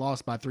 only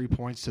lost by 3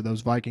 points to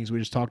those Vikings we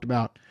just talked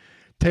about.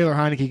 Taylor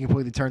Heineke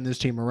completely turned this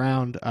team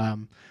around.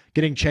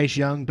 Getting Chase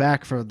Young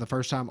back for the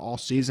first time all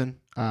season.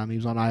 He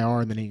was on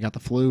IR and then he got the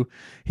flu.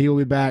 He will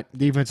be back.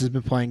 Defense has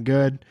been playing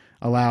good.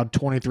 Allowed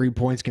 23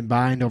 points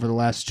combined over the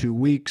last 2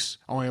 weeks.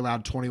 Only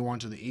allowed 21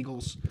 to the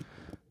Eagles.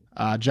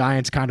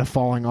 Giants kind of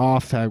falling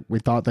off. We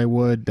thought they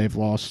would. They've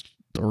lost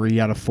 3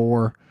 out of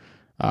 4.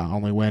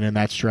 Only win in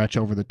that stretch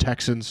over the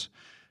Texans.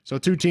 So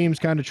 2 teams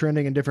kind of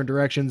trending in different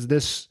directions. They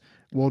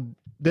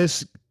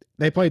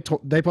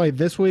play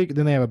this week,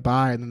 then they have a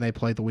bye, and then they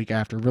play the week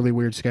after. Really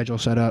weird schedule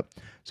set up.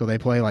 So they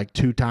play like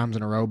 2 times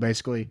in a row,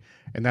 basically.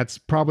 And that's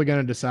probably going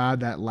to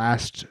decide that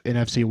last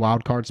NFC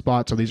wildcard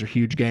spot. So these are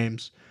huge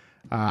games.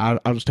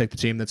 I'll just take the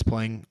team that's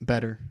playing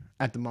better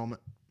at the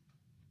moment.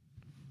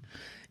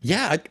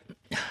 Yeah,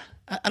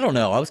 I don't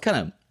know. I was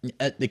kind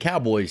of the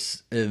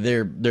Cowboys.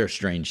 They're a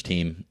strange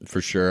team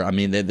for sure. I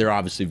mean, they're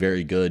obviously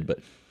very good, but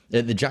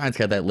the Giants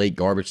got that late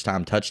garbage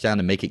time touchdown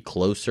to make it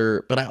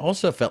closer. But I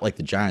also felt like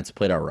the Giants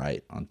played all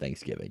right on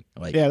Thanksgiving.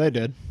 Like, yeah, they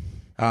did.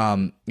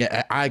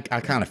 Yeah, I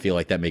kind of feel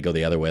like that may go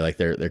the other way. Like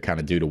they're kind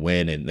of due to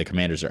win, and the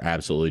Commanders are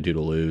absolutely due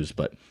to lose.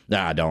 But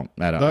I don't.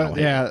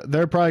 Yeah,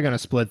 they're probably going to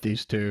split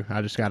these 2.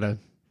 I just got to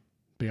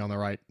be on the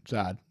right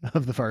side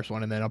of the first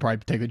one, and then I'll probably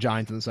take the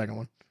Giants in the second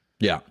one.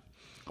 Yeah.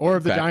 Or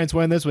if the Giants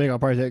win this week, I'll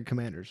probably take the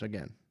Commanders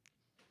again.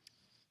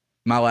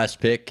 My last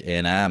pick,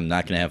 and I'm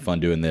not going to have fun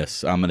doing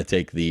this. I'm going to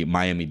take the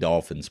Miami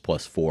Dolphins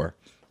 +4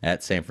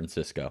 at San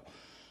Francisco.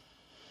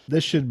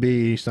 This should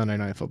be Sunday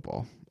Night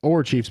Football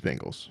or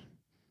Chiefs-Bengals,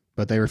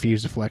 but they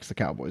refuse to flex the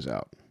Cowboys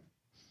out.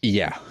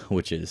 Yeah,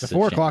 which is the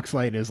 4 o'clock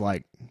slate is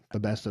like the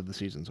best of the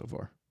season so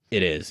far.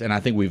 It is, and I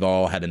think we've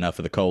all had enough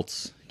of the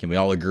Colts. Can we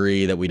all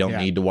agree that we don't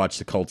need to watch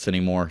the Colts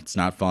anymore? It's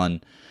not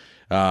fun.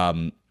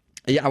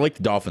 Yeah, I like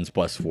the Dolphins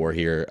 +4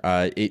 here.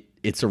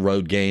 It's a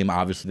road game.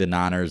 Obviously, the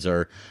Niners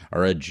are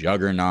a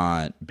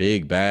juggernaut.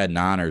 Big, bad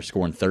Niners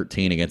scoring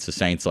 13 against the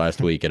Saints last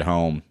week at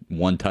home.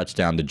 1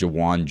 touchdown to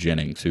Jawan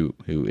Jennings, who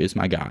is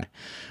my guy.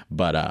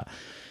 But,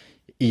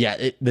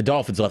 the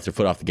Dolphins left their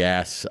foot off the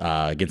gas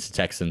against the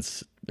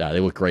Texans. They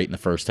looked great in the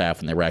first half,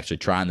 and they were actually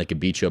trying. They could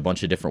beat you a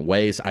bunch of different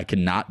ways. I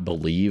cannot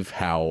believe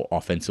how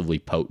offensively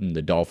potent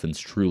the Dolphins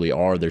truly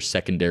are. Their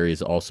secondary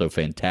is also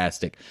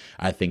fantastic.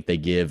 I think they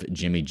give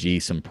Jimmy G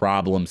some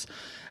problems.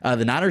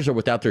 The Niners are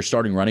without their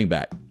starting running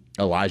back,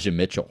 Elijah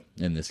Mitchell,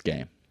 in this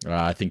game.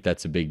 I think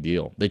that's a big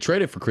deal. They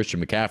traded for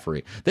Christian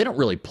McCaffrey. They don't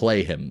really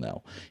play him,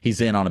 though.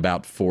 He's in on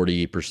about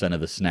 40% of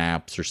the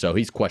snaps or so.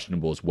 He's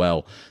questionable as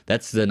well.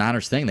 That's the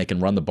Niners thing. They can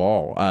run the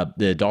ball.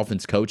 The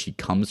Dolphins coach, he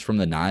comes from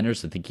the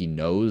Niners. I think he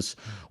knows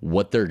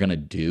what they're going to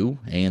do.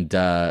 And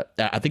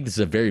I think this is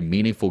a very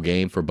meaningful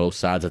game for both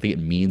sides. I think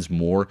it means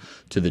more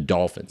to the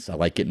Dolphins. I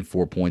like getting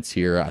 4 points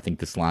here. I think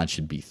this line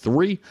should be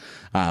 3.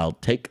 I'll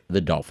take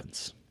the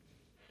Dolphins.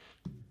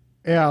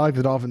 Yeah, I like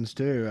the Dolphins,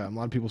 too. A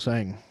lot of people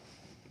saying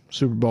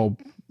Super Bowl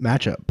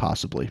matchup,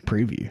 possibly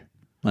preview.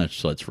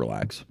 Let's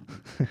relax.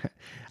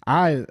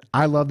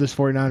 I love this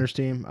 49ers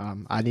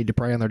team. I need to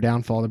pray on their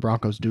downfall. The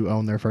Broncos do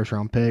own their first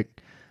round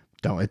pick.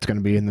 Don't It's going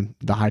to be in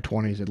the high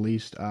 20s at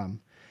least.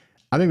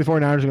 I think the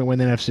 49ers are going to win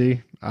the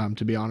NFC,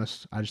 to be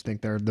honest. I just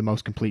think they're the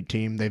most complete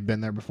team. They've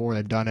been there before.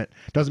 They've done it.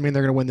 Doesn't mean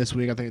they're going to win this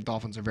week. I think the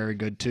Dolphins are very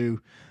good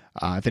too.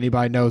 If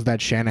anybody knows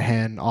that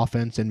Shanahan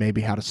offense and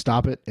maybe how to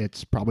stop it,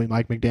 it's probably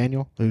Mike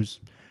McDaniel, who's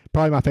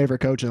probably my favorite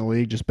coach in the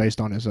league just based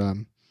on his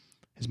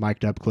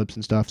mic'd up clips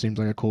and stuff. Seems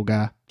like a cool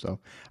guy. So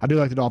I do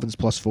like the Dolphins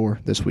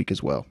 +4 this week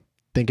as well.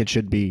 Think it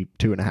should be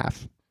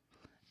 2.5.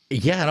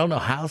 Yeah, I don't know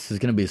how this is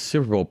going to be a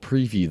Super Bowl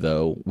preview,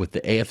 though, with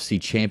the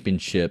AFC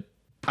Championship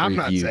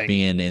preview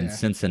being in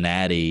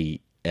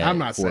Cincinnati at I'm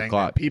not 4 saying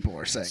o'clock. That. People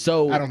are saying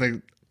So I don't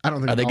think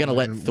are they going to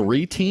let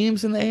 3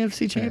 teams in the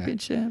AFC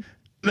Championship?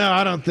 No,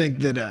 I don't think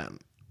that.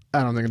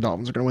 I don't think the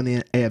Dolphins are going to win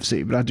the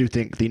AFC, but I do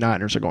think the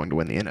Niners are going to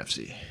win the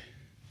NFC.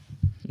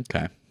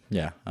 Okay.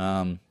 Yeah.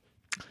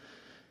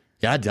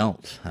 Yeah, I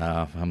don't.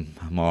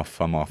 I'm off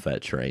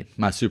that train.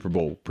 My Super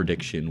Bowl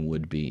prediction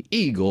would be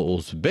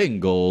Eagles,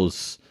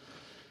 Bengals,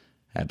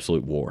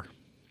 absolute war.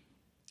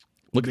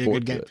 Looking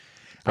forward to it.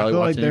 Probably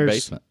watching in your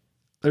basement.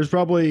 There's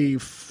probably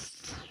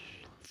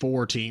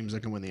 4 teams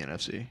that can win the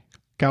NFC: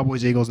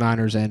 Cowboys, Eagles,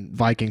 Niners, and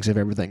Vikings if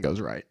everything goes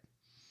right.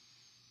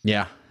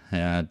 Yeah.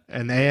 Yeah.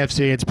 And the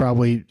AFC, it's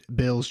probably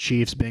Bills,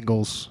 Chiefs,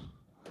 Bengals,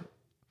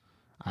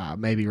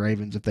 maybe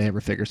Ravens if they ever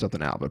figure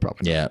something out, but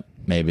probably not.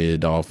 Maybe the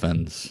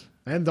Dolphins.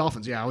 And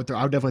Dolphins, yeah. I would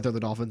definitely throw the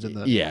Dolphins in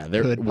the. Yeah,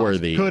 they're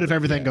worthy. Could if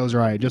everything goes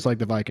right, just like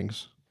the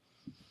Vikings.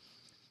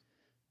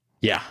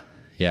 Yeah.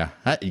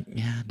 I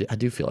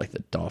do feel like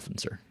the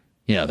Dolphins are.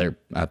 Yeah,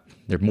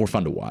 they're more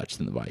fun to watch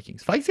than the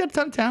Vikings. Vikings got a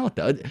ton of talent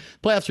though.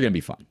 Playoffs are gonna be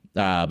fun.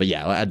 But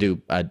yeah, I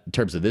do. In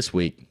terms of this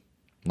week,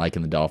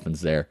 liking the Dolphins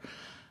there.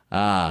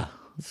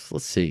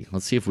 Let's see.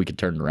 Let's see if we can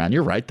turn it around.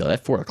 You're right though.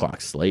 That 4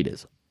 o'clock slate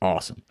is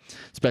awesome,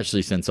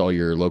 especially since all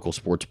your local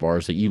sports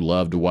bars that you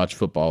love to watch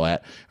football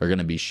at are going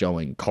to be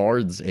showing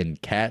Cards and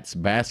Cats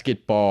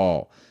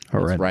basketball.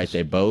 Horrendous. That's right.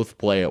 They both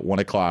play at 1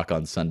 o'clock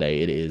on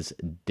Sunday. It is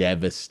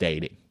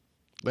devastating.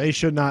 They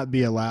should not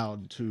be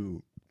allowed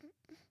to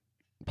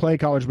play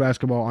college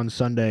basketball on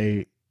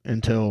Sunday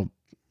until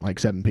like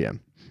 7 p.m.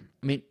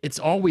 I mean, it's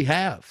all we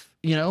have.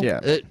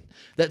 Yeah.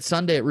 That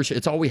Sunday at Rooster,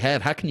 it's all we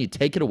have. How can you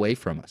take it away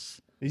from us?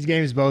 These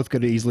games both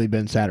could have easily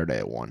been Saturday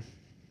at 1.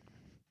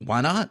 Why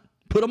not?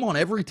 Put them on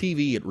every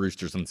TV at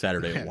Roosters on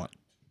Saturday at 1.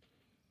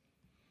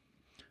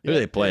 Who do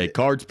they play?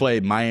 Cards play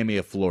Miami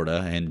of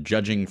Florida, and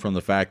judging from the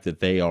fact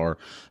that they are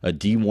a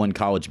D1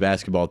 college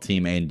basketball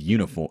team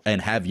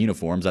and have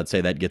uniforms, I'd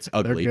say that gets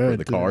ugly for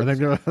the Cards.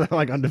 They're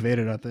like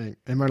undefeated, I think.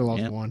 They might have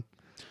lost one.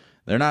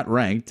 They're not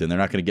ranked, and they're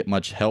not going to get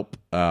much help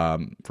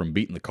from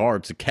beating the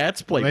Cards. The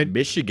Cats play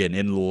Michigan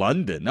in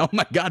London. Oh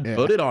my God! Yeah.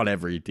 Put it on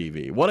every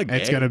TV. What a game!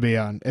 It's going to be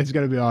on. It's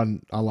going to be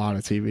on a lot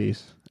of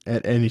TVs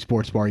at any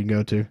sports bar you can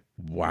go to.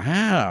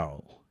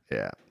 Wow.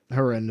 Yeah,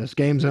 horrendous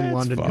games in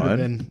London. Could have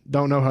been.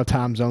 Don't know how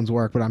time zones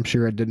work, but I'm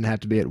sure it didn't have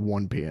to be at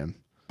 1 p.m.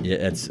 Yeah,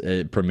 it's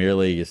Premier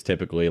League is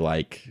typically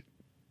like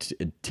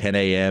 10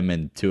 a.m.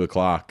 and 2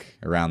 o'clock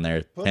around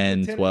there.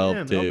 10,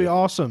 12, 2. That'll be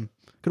awesome.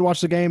 Could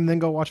watch the game and then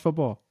go watch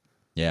football.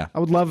 Yeah, I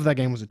would love if that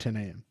game was at 10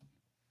 a.m.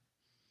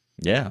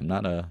 Yeah,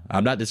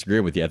 I'm not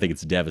disagreeing with you. I think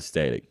it's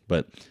devastating,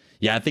 but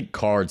yeah, I think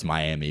Cards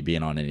Miami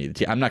being on any of the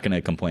team. I'm not going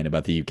to complain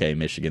about the UK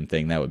Michigan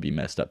thing. That would be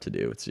messed up to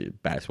do. It's a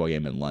basketball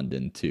game in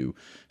London, 2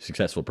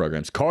 successful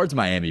programs. Cards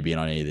Miami being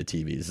on any of the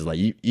TVs is like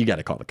you got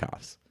to call the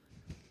cops.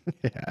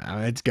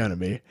 Yeah, it's gonna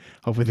be.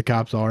 Hopefully the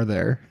cops are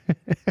there.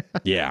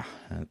 Yeah,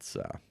 that's.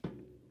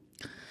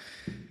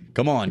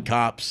 Come on,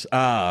 cops.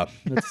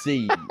 Let's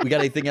see. We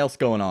got anything else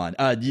going on?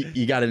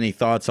 You got any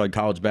thoughts on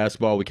college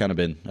basketball?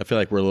 I feel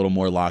like we're a little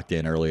more locked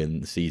in early in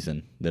the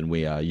season than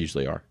we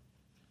usually are.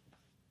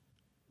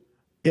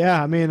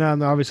 Yeah, I mean,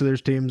 obviously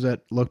there's teams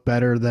that look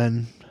better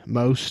than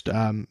most.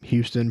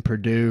 Houston,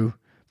 Purdue.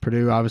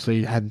 Purdue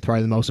obviously had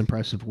probably the most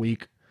impressive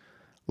week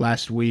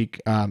last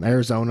week.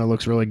 Arizona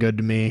looks really good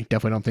to me.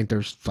 Definitely don't think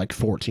there's like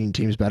 14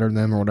 teams better than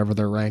them or whatever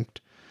they're ranked.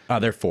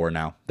 They're 4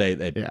 now.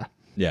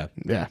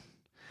 Yeah.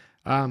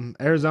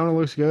 Arizona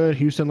looks good.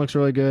 Houston looks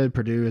really good.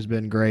 Purdue has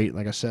been great,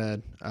 like I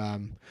said.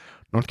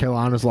 North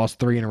Carolina's lost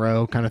 3 in a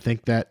row. Kind of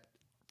think that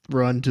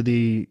run to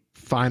the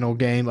final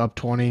game up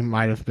 20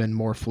 might have been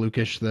more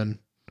flukish than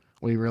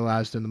we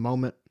realized in the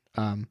moment.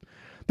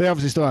 They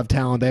obviously still have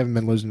talent. They haven't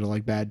been losing to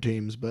like bad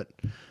teams, but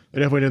they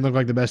definitely didn't look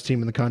like the best team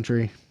in the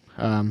country.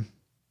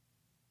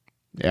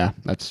 Yeah,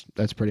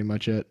 that's pretty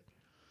much it.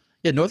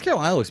 Yeah, North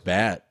Carolina looks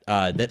bad.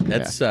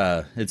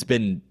 It's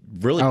been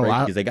really great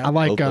because they got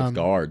both those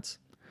guards.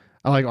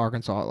 I like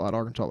Arkansas a lot.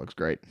 Arkansas looks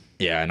great.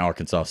 Yeah, and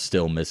Arkansas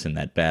still missing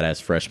that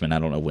badass freshman. I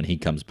don't know when he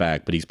comes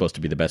back, but he's supposed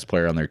to be the best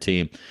player on their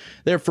team.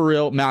 They're for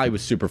real. Maui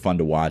was super fun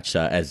to watch.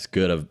 As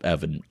good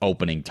of an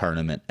opening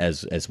tournament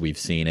as we've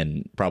seen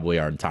in probably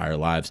our entire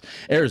lives.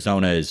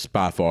 Arizona is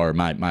by far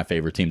my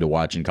favorite team to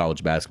watch in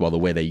college basketball. The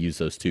way they use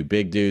those 2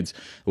 big dudes,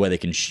 the way they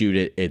can shoot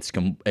it, it's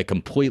a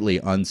completely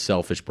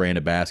unselfish brand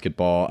of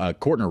basketball.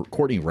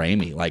 Courtney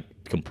Ramey, like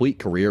complete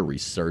career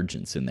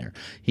resurgence in there.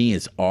 He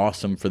is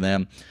awesome for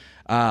them.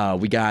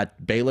 We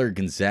got Baylor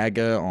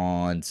Gonzaga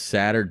on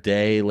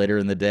Saturday later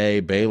in the day.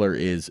 Baylor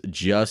is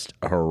just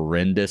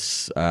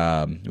horrendous.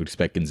 Would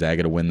expect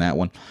Gonzaga to win that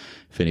one.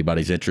 If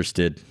anybody's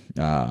interested,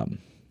 I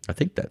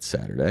think that's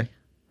Saturday.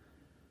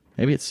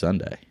 Maybe it's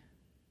Sunday.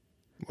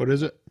 What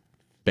is it?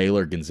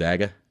 Baylor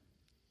Gonzaga.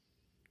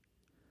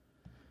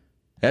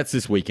 That's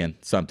this weekend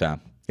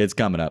sometime. It's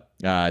coming up.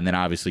 And then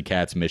obviously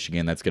Cats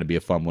Michigan. That's going to be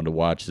a fun one to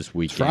watch this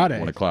weekend. Friday.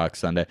 1 o'clock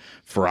Sunday.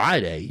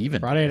 Friday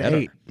at better.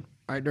 8.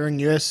 Right during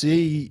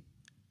USC,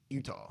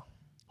 Utah.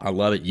 I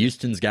love it.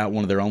 Houston's got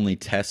one of their only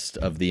tests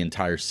of the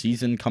entire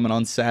season coming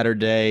on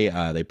Saturday.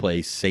 They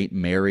play St.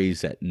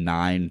 Mary's at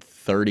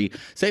 9:30.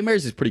 St.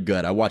 Mary's is pretty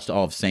good. I watched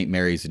all of St.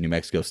 Mary's in New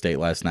Mexico State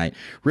last night.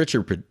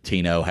 Richard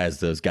Pitino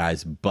has those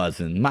guys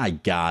buzzing. My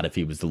God, if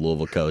he was the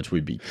Louisville coach,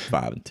 we'd be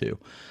 5-2.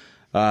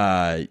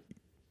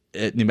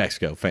 New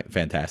Mexico,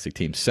 fantastic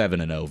team,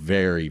 7-0,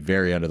 very,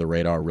 very under the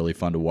radar, really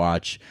fun to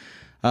watch.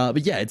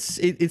 But yeah,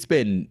 it's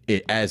been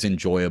as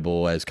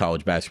enjoyable as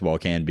college basketball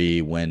can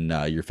be when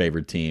your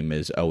favorite team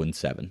is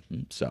 0-7.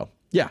 So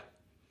yeah,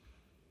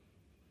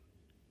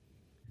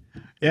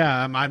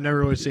 I've never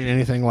really seen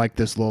anything like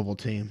this Louisville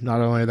team. Not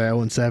only are they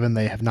 0-7,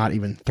 they have not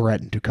even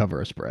threatened to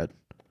cover a spread.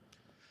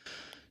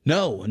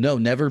 No,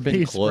 never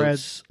been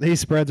close.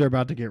 These spreads are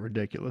about to get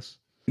ridiculous.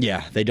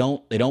 Yeah, they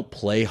don't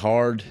play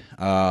hard.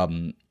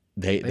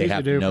 They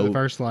have do for the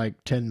first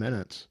like 10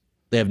 minutes.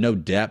 They have no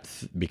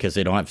depth because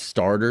they don't have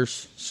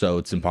starters, so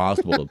it's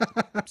impossible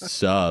to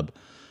sub.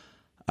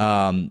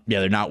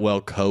 They're not well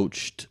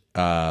coached.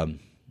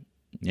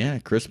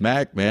 Chris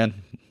Mack, man,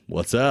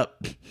 what's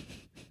up?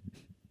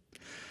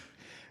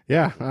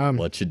 Yeah.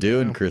 What you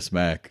doing, Chris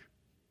Mack?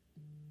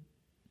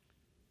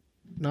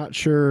 Not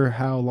sure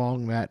how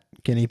long that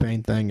Kenny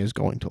Payne thing is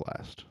going to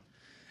last.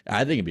 I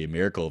think it'd be a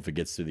miracle if it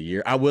gets through the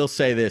year. I will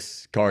say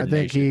this, Card Nation. I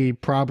think he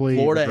probably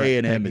Florida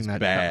A&M is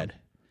bad. Time.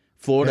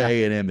 Florida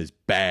A&M is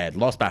bad.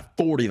 Lost by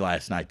 40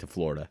 last night to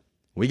Florida.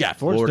 We got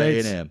Florida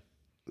A&M.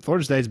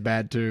 Florida State's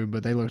bad too,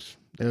 but they looked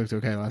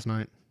okay last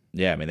night.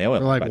 Yeah, I mean they were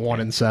like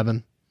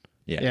 1-7.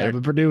 Yeah,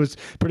 but Purdue was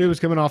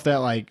coming off that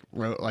like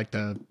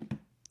the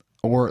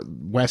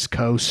West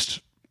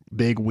Coast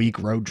big week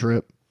road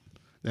trip.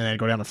 Then they'd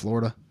go down to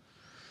Florida.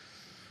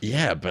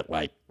 Yeah, but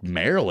like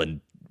Maryland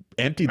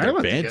emptied their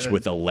bench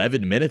with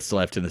 11 minutes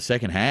left in the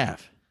second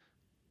half.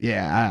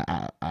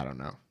 Yeah, I don't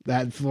know.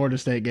 That Florida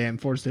State game,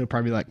 Florida State will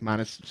probably be like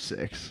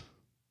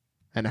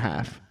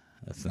 -6.5.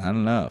 That's not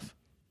enough.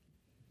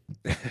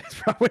 It's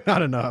probably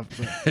not enough.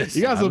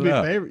 You guys will be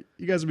favored.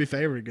 You guys will be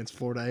favored against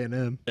Florida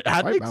A&M.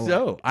 I think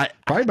so.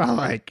 Probably by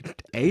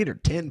like 8 or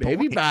 10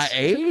 maybe points. by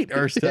 8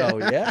 or so.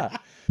 Yeah.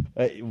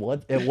 At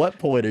what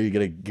point are you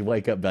gonna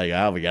wake up and be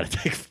like, we got to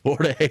take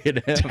Florida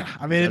A&M?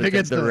 I mean, if it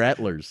gets the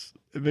Rattlers,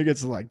 if it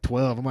gets to like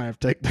 12, I might have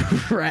to take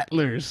the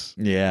Rattlers.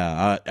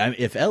 Yeah.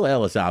 If L.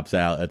 Ellis opts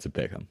out, that's a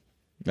pick 'em.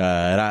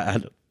 And I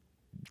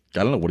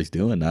don't know what he's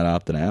doing, not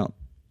opting out.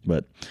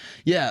 But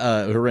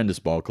yeah, horrendous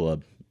ball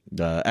club.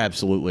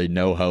 Absolutely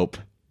no hope.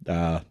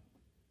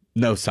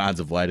 No signs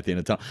of light at the end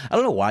of the tunnel. I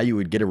don't know why you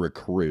would get a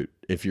recruit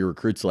if your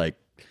recruit's like,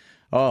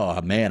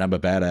 oh man, I'm a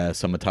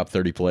badass, I'm a top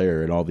 30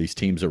 player, and all these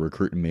teams are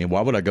recruiting me. And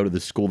why would I go to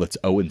this school that's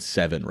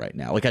 0-7 right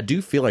now? Like, I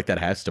do feel like that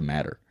has to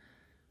matter.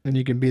 And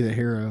you can be the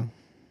hero.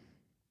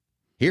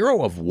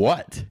 Hero of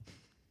what?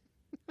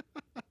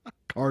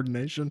 Card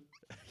Nation.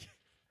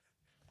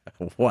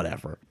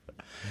 Whatever.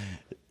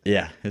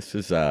 Yeah, this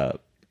is the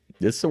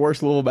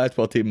worst Louisville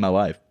basketball team in my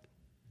life.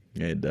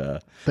 And I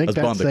was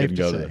bummed I couldn't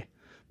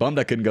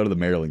go to the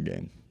Maryland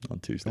game on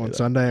Tuesday. On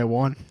Sunday at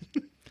 1.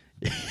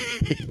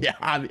 Yeah,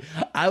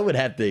 I would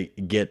have to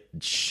get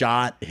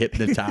shot,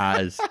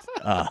 hypnotized,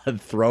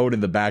 thrown in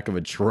the back of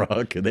a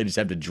truck, and they just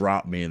have to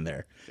drop me in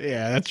there.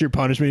 Yeah, that's your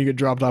punishment. You get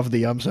dropped off at the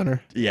Yum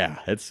Center. Yeah,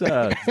 it's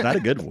not a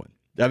good one.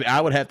 I mean,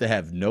 I would have to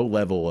have no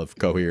level of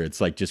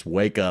coherence. Like, just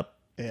wake up.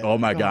 Yeah. Oh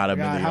my God,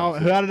 I'm in the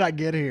how did I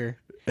get here?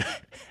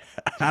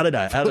 How did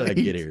I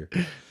get here?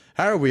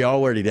 How are we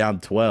already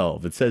down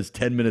 12? It says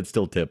 10 minutes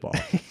till tip off.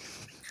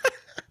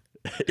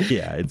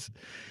 Yeah,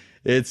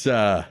 it's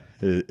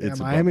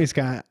Miami's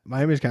kind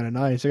of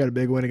nice. They got a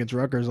big win against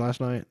Rutgers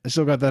last night. They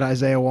still got that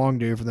Isaiah Wong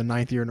dude for the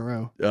 9th year in a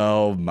row.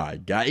 Oh my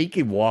God, he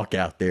can walk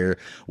out there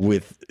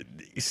with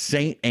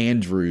St.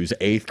 Andrews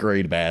 8th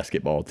grade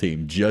basketball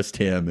team, just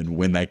him, and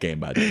win that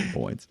game by 10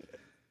 points.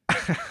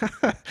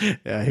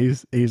 Yeah,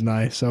 he's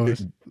nice. So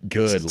is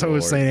good. So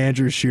is St.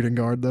 Andrews shooting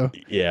guard though.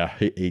 Yeah,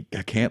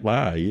 I can't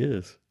lie, he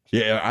is.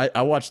 Yeah,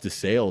 I watched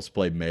DeSales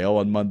play Mail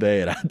on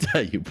Monday, and I'll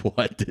tell you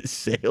what,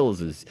 DeSales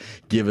is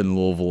giving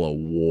Louisville a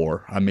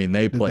war. I mean,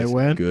 they play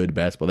some good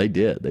basketball. They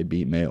did. They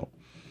beat Mail.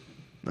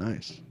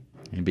 Nice.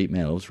 They beat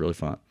Mail. It was really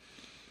fun.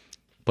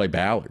 Play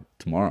Ballard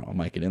tomorrow. I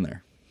might get in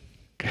there.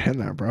 Get in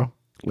there, bro.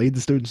 Lead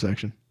the student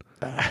section.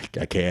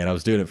 I can't. I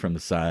was doing it from the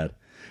side.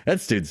 That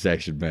student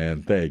section,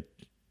 man, thank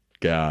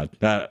God.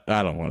 I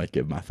don't want to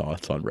give my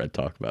thoughts on Red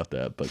Talk about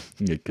that, but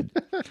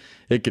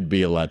it could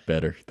be a lot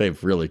better.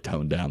 They've really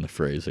toned down the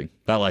phrasing.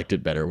 I liked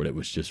it better when it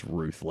was just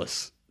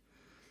ruthless.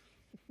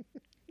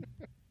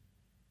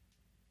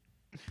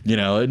 You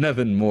know,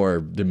 nothing more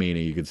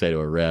demeaning you could say to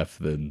a ref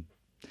than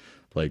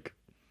like,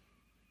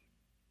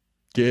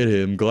 get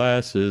him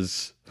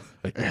glasses.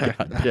 Like,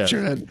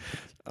 God,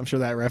 I'm sure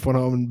that ref went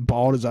home and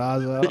bawled his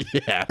eyes out.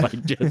 yeah,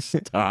 like just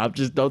stop.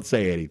 Just don't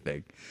say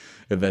anything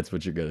if that's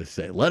what you're gonna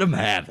say. Let him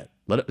have it.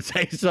 Let him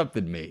say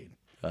something mean.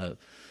 I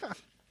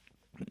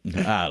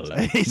don't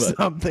know. Say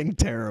something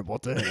terrible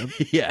to him.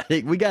 Yeah,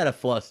 we gotta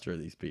fluster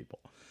these people.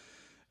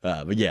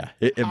 But yeah,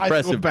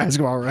 High school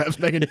basketball refs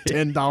making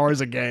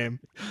 $10 a game.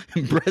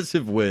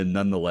 Impressive win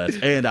nonetheless.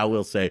 And I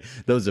will say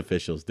those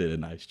officials did a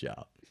nice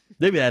job.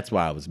 Maybe that's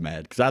why I was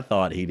mad, because I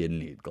thought he didn't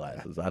need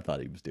glasses. I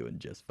thought he was doing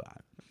just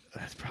fine.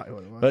 That's probably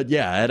what it was. But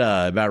yeah,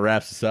 that about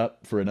wraps us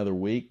up for another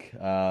week.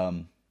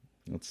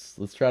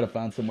 Let's try to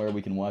find somewhere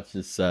we can watch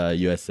this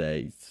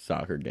USA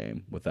soccer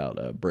game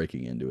without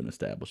breaking into an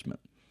establishment.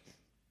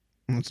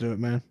 Let's do it,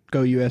 man.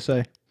 Go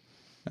USA.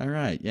 All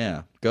right,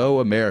 yeah. Go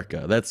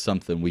America. That's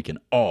something we can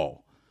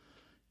all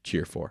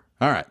cheer for.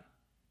 All right.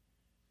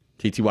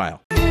 TTYL.